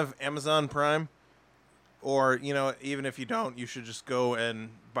 if you have Amazon Prime, or even if you don't, you should just go and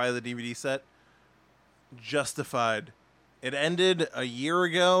buy the DVD set. Justified. It ended a year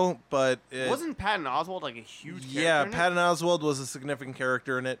ago, but Wasn't Patton Oswalt like a huge character yeah, in it? Patton Oswalt was a significant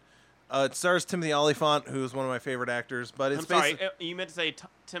character in it. It stars Timothy Olyphant, who is one of my favorite actors. But it's I'm sorry, basic- you meant to say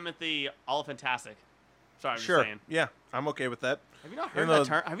Timothy Olyphantastic. Sorry, I'm Sure. just saying. Yeah, I'm okay with that. Have you not heard Even that though-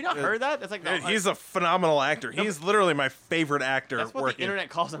 term? Have you not heard that? That's like Dude, he's a phenomenal actor. He's literally my favorite actor that's what working. the internet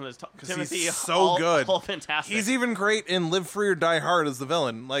calls him. Is Timothy he's so good. Olyphantastic. He's even great in Live Free or Die Hard as the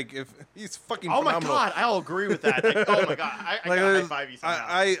villain. Like, if he's fucking Oh my phenomenal. god, I'll agree with that. Like, oh my god, I Like, got high five you somehow.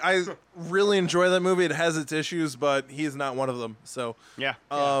 I really enjoy that movie. It has its issues, but he's not one of them. So, yeah.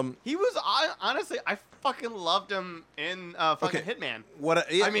 He was honestly, I fucking loved him in fucking Okay. Hitman.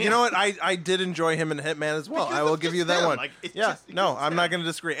 I mean, you know what? I did enjoy him in Hitman as well. Because I will of give just you that him. one. Like, it's yeah, just- no, it's I'm him. not going to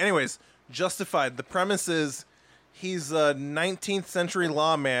disagree. Anyways, Justified. The premise is he's a 19th century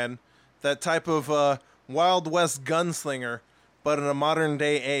lawman, that type of Wild West gunslinger, but in a modern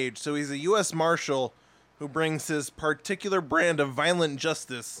day age. So he's a U.S. Marshal who brings his particular brand of violent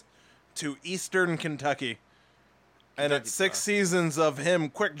justice to Eastern Kentucky. And it's 6 seasons of him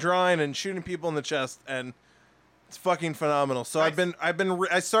quick drawing and shooting people in the chest, and it's fucking phenomenal. So Nice.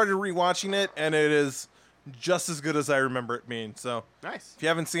 I started rewatching it, and it is just as good as I remember it being. So Nice. if you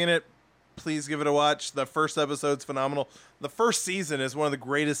haven't seen it, please give it a watch. The first episode's phenomenal. The first season is one of the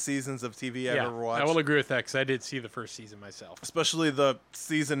greatest seasons of TV I've ever watched. I will agree with that because I did see the first season myself. Especially the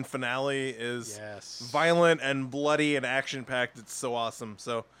season finale is Yes. violent and bloody and action packed. It's so awesome.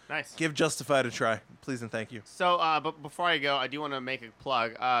 So Nice. give Justified a try, please and thank you. So, but before I go, I do want to make a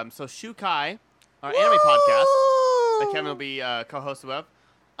plug. So Shukai, our anime podcast that Kevin will be co-host of.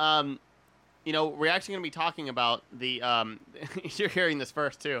 We're actually going to be talking about the. You're hearing this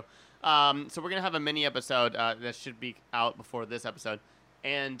first too. So we're going to have a mini episode that should be out before this episode,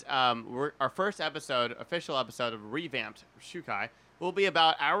 and our first episode, official episode of Revamped Shukai, will be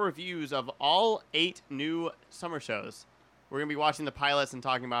about our reviews of all 8 new summer shows. We're going to be watching the pilots and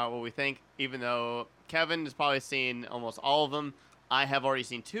talking about what we think, even though Kevin has probably seen almost all of them. I have already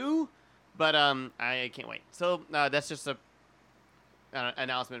seen 2, but I can't wait. So that's just a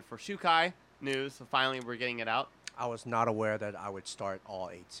announcement for Shukai news. So finally, we're getting it out. I was not aware that I would start all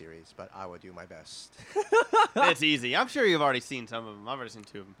 8 series, but I would do my best. It's easy. I'm sure you've already seen some of them. I've already seen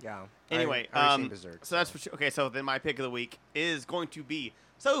 2 of them. Yeah. Anyway, I've already seen Berserk, so that's for okay. So then my pick of the week is going to be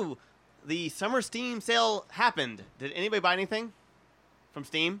the summer Steam sale happened. Did anybody buy anything from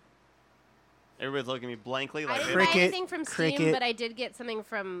Steam? Everybody's looking at me blankly I like didn't this. buy Cricket, anything from Steam, Cricket. but I did get something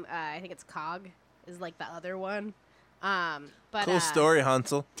from I think it's COG, is like the other one. But Cool story,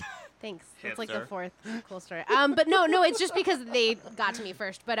 Hansel. Thanks. Hipster. It's like the 4th cool story. But no, it's just because they got to me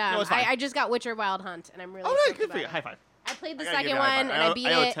first. But No, it's fine. I just got Witcher Wild Hunt, and I'm really Oh, nice. stoked Good for about you. it. High five. I played the I gotta give second you a high one, five. and I beat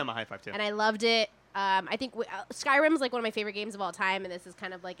I owe it, Tim a high five too. and I loved it. I think Skyrim's like one of my favorite games of all time, and this is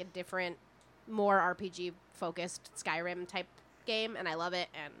kind of like a different, more RPG-focused Skyrim type game, and I love it,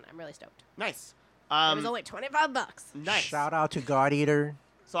 and I'm really stoked. Nice. It was only $25. Nice. Shout out to God Eater.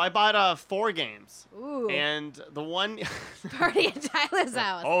 So I bought 4 games, Ooh, and the one. party at Tyler's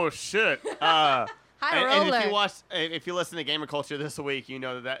house. Oh shit. High And roller. if you listen to Gamer Culture this week, you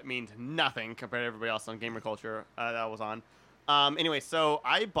know that means nothing compared to everybody else on Gamer Culture that I was on. Anyway, so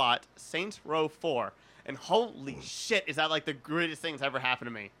I bought Saints Row 4, and holy shit, is that like the greatest thing that's ever happened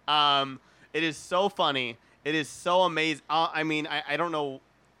to me. It is so funny. It is so amazing. I don't know.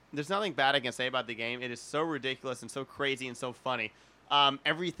 There's nothing bad I can say about the game. It is so ridiculous and so crazy and so funny.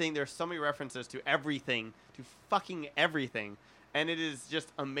 Everything. There's so many references to everything, to fucking everything. And it is just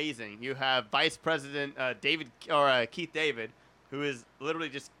amazing. You have Vice President Keith David, who is literally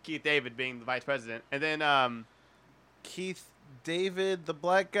just Keith David being the Vice President. And then Keith David, the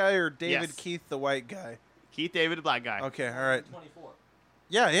black guy, or David Yes. Keith, the white guy? Keith David, the black guy. Okay, all right. 24.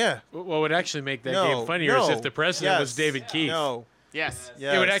 Yeah. What would actually make that No, game funnier is no, if the president was yes, David Keith. No. Yes.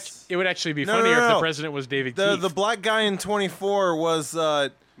 Yes. It would actually be No, funnier no, if no. the president was David The Keith. black guy in 24 was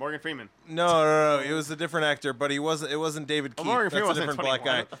Morgan Freeman. no. It was a different actor, but he wasn't. It wasn't David Oh, Keith. Morgan That's Freeman a wasn't different 24. black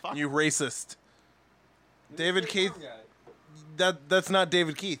guy. What the fuck? You racist. David Keith. that's not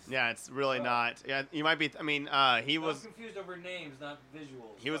David Keith. Yeah, it's really not. Yeah, you might be. I mean, he was confused over names, not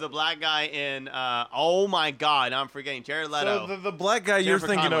visuals. he was a black guy in. Oh my God, I'm forgetting Jared Leto. So the black guy Jennifer you're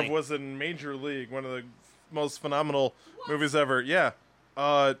thinking Connelly. of was in Major League, one of the most phenomenal movies ever. Yeah.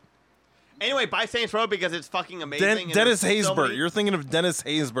 Anyway, buy Saints Row because it's fucking amazing. and Dennis there's so Haysbert. many- You're thinking of Dennis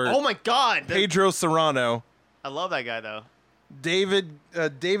Haysbert. Oh my God, Pedro Serrano. I love that guy though.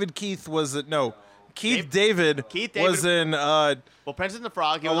 David Keith was it? No. Keith David was in Well, Princess and the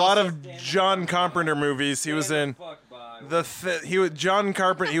Frog. He a was lot also- of John Carpenter movies. He was in he was John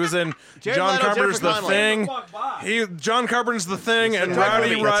Carpenter. He was in Jared John Leto, Carpenter's Jennifer The Connelly. Thing. John Carpenter's The Thing and drug Roddy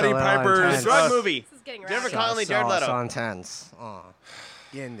movie. Roddy That's a little Piper's intense. drug movie. This is getting Jennifer rowdy. Connelly, Jared Leto. So intense.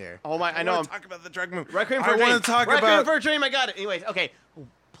 Get in there. Oh my! I know. I I'm want to talk about the drug movie. Requiem for I a Dream. want to talk Requiem about for a Dream. I got it. Anyways, okay.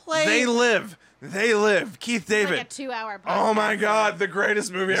 Play. They Live. They Live. Keith It's like David. a 2-hour podcast. Oh my God, the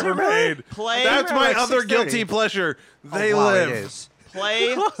greatest movie ever made. Play. That's my Like other 6:30. guilty pleasure. They Oh, wow, Live. It is.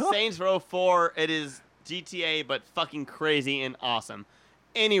 Play Saints Row 4. It is GTA, but fucking crazy and awesome.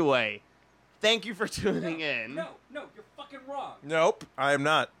 Anyway, thank you for tuning in. No, you're fucking wrong. Nope, I am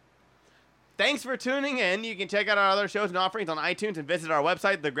not. Thanks for tuning in. You can check out our other shows and offerings on iTunes and visit our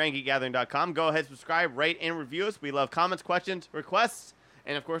website, thegrandgeekgathering.com. Go ahead, subscribe, rate, and review us. We love comments, questions, requests,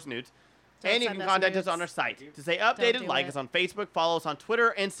 and of course, nudes. Don't And you send can us contact nudes. us on our site. To stay updated, do like it. us on Facebook, follow us on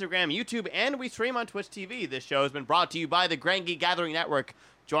Twitter, Instagram, YouTube, and we stream on Twitch TV. This show has been brought to you by the Grand Geek Gathering Network.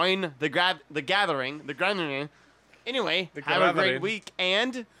 Join the gathering. Anyway, The have a great gathering. week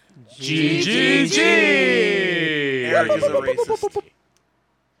and GGG. Eric is a racist.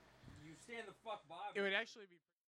 You stand the fuck by me. It would actually be.